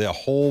feel with a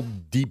whole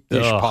deep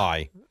dish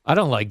pie? I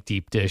don't like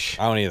deep dish.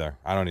 I don't either.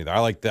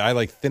 I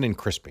like thin and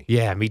crispy.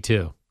 Yeah, me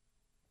too.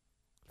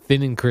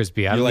 Thin and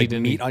crispy. I you don't like eat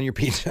meat on your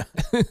pizza?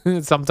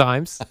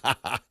 Sometimes.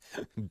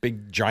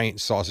 Big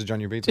giant sausage on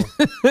your pizza?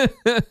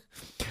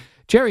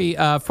 Jerry,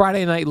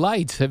 Friday Night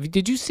Lights.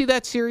 Did you see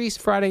that series,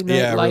 Friday Night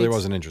Lights? Yeah, I really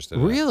wasn't interested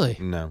in Really?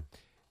 it. No.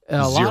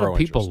 A lot of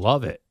people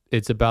love it.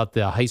 It's about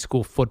the high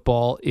school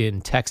football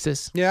in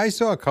Texas. Yeah, I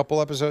saw a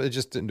couple episodes. It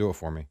just didn't do it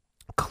for me.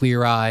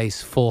 Clear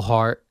eyes, full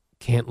heart,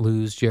 can't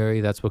lose, Jerry.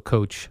 That's what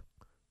Coach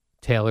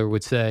Taylor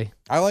would say.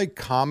 I like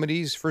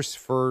comedies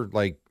for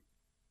like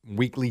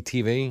weekly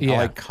TV. Yeah. I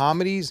like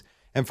comedies,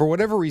 and for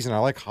whatever reason, I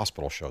like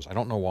hospital shows. I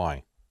don't know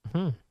why.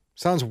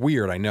 Sounds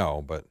weird, I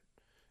know, but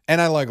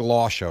and I like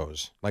law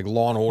shows, like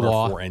Law and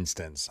Order, for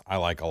instance. I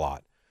like a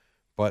lot,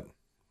 but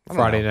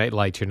Friday Night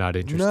Lights, you're not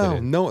interested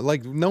in.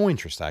 No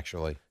interest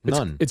actually.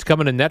 None. It's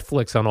coming to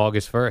Netflix on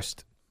August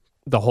 1st.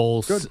 The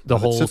whole Good. Let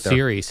it whole sit there.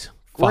 series,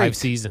 Great. 5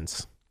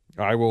 seasons.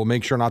 I will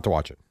make sure not to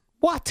watch it.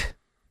 What?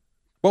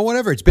 Well,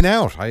 whatever. It's been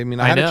out. I mean,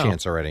 I had a know.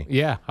 chance already.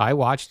 Yeah, I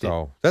watched it.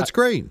 So that's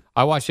great.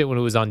 I watched it when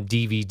it was on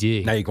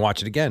DVD. Now you can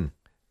watch it again.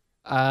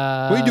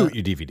 Uh, What do you do with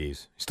your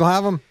DVDs? Still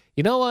have them?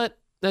 You know what?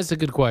 That's a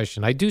good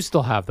question. I do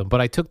still have them, but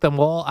I took them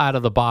all out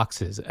of the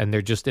boxes, and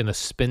they're just in a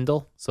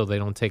spindle, so they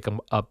don't take them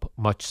up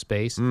much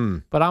space.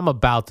 But I'm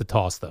about to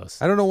toss those.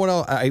 I don't know what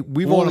else.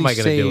 We've What only am I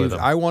gonna do with saved. them?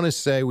 I want to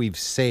say we've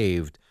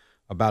saved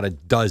about a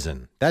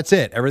dozen. That's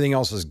it. Everything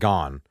else is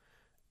gone.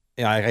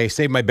 I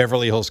saved my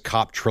Beverly Hills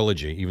Cop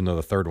trilogy, even though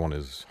the third one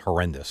is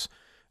horrendous.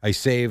 I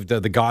saved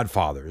The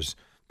Godfathers,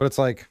 but it's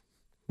like,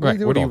 Right.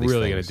 do What with are you all these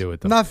really going things? to do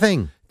with them?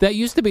 Nothing. That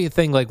used to be a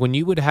thing. Like when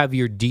you would have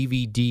your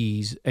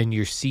DVDs and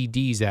your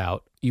CDs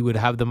out, you would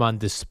have them on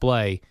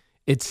display.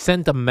 It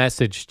sent a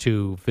message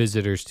to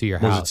visitors to your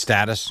Was house. it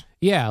status?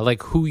 Yeah,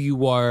 like who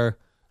you are,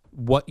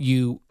 what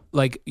you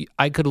like.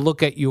 I could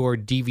look at your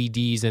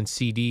DVDs and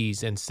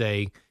CDs and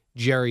say,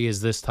 Jerry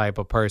is this type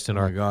of person.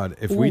 Oh Or my God.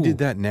 If we did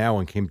that now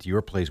and came to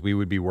your place, we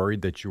would be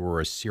worried that you were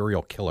a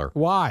serial killer.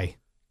 Why?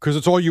 Because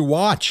it's all you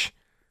watch.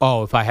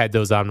 Oh, if I had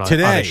those on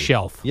Today, a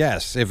shelf.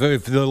 Yes. If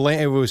it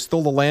was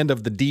still the land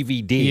of the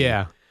DVD,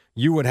 Yeah.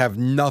 you would have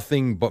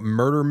nothing but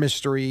murder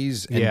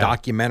mysteries and Yeah.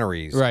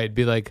 documentaries. Right.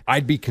 Be like,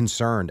 I'd be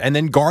concerned. And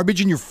then garbage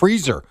in your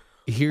freezer.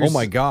 here's Oh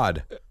my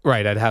God.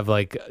 Right. I'd have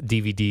like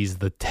DVDs,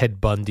 the Ted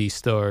Bundy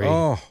story,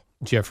 Oh,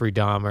 Jeffrey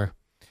Dahmer.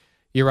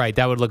 You're right.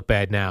 That would look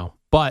bad now.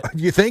 But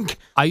you think?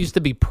 I used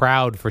to be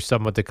proud for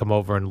someone to come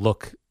over and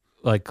look,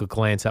 like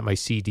glance at my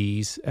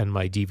CDs and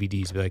my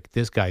DVDs, be like,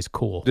 this guy's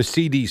cool. The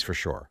CDs for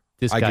sure.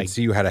 This I guy- can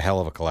see you had a hell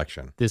of a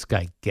collection. This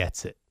guy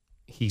gets it.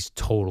 He's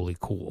totally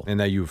cool. And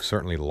now you've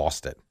certainly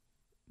lost it.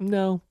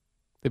 No.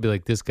 They'd be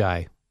like, this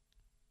guy,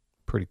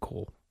 pretty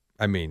cool.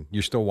 I mean,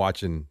 you're still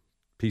watching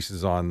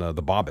pieces on the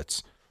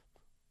Bobbits.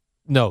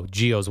 No,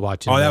 Gio's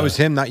watching. Oh, that was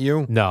him, not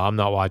you? No, I'm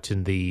not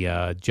watching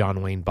the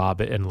John Wayne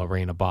Bobbitt and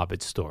Lorena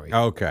Bobbitt story.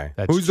 Okay.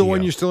 That's Who's the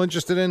one Gio. you're still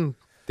interested in?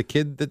 The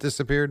kid that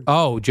disappeared?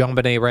 Oh, John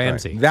Benet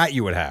Ramsey. Right. That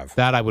you would have.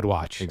 That I would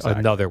watch. Exactly.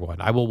 Another one.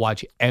 I will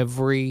watch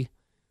every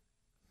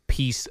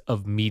piece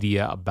of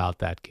media about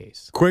that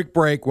case. Quick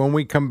break. When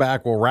we come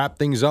back, we'll wrap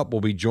things up.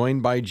 We'll be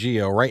joined by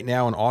Gio right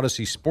now on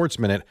Odyssey Sports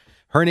Minute.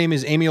 Her name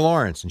is Amy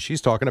Lawrence, and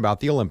she's talking about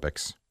the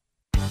Olympics.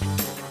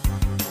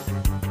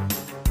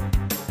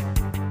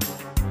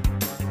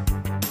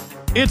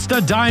 It's the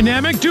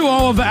dynamic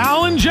duo of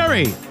Al and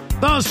Jerry,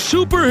 the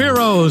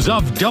superheroes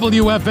of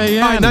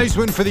WFAN. All right, nice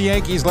win for the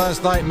Yankees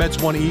last night. Mets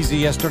won easy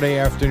yesterday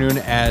afternoon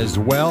as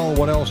well.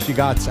 What else you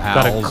got, Al?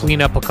 Got to clean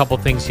up a couple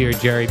things here,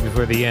 Jerry,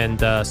 before the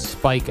end.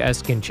 Spike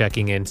Eskin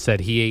checking in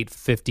said he ate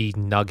 50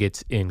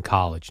 nuggets in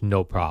college.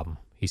 No problem.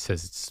 He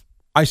says it's.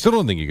 I still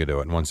don't think you could do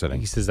it in one sitting.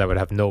 He says I would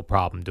have no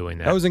problem doing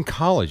that. That was in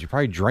college. You're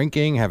probably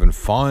drinking, having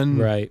fun.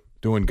 Right.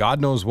 Doing God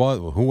knows what,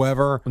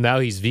 whoever. Now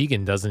he's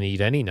vegan, doesn't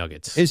eat any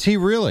nuggets. Is he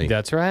really?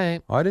 That's right.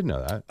 Oh, I didn't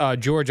know that.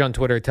 George on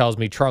Twitter tells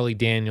me Charlie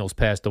Daniels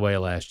passed away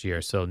last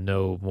year, so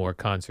no more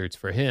concerts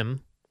for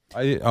him.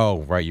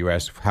 Right. You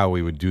asked how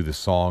we would do the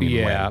song. And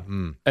Yeah.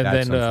 when. And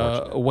That's then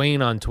unfortunate.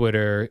 Wayne on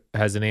Twitter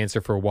has an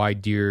answer for why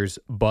deer's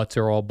butts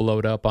are all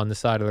blowed up on the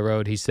side of the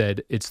road. He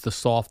said, it's the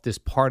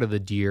softest part of the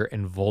deer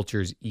and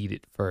vultures eat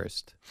it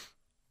first.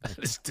 That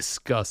is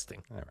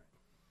disgusting. All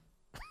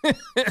right.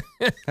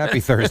 Happy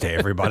Thursday,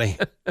 everybody.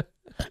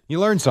 You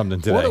learned something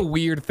today. What a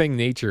weird thing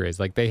nature is.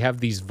 Like they have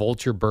these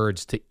vulture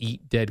birds to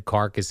eat dead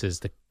carcasses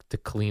to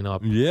clean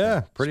up.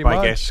 Yeah, pretty Spike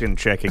much. Eskin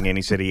checking in.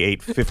 He said he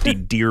ate 50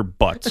 deer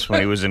butts when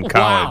he was in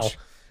college.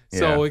 Wow.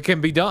 So it can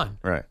be done.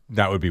 Right.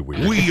 That would be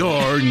weird. We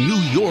are New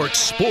York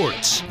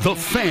Sports, The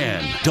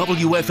Fan,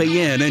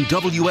 WFAN and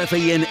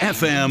WFAN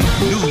FM,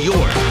 New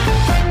York.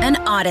 An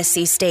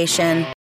Odyssey station.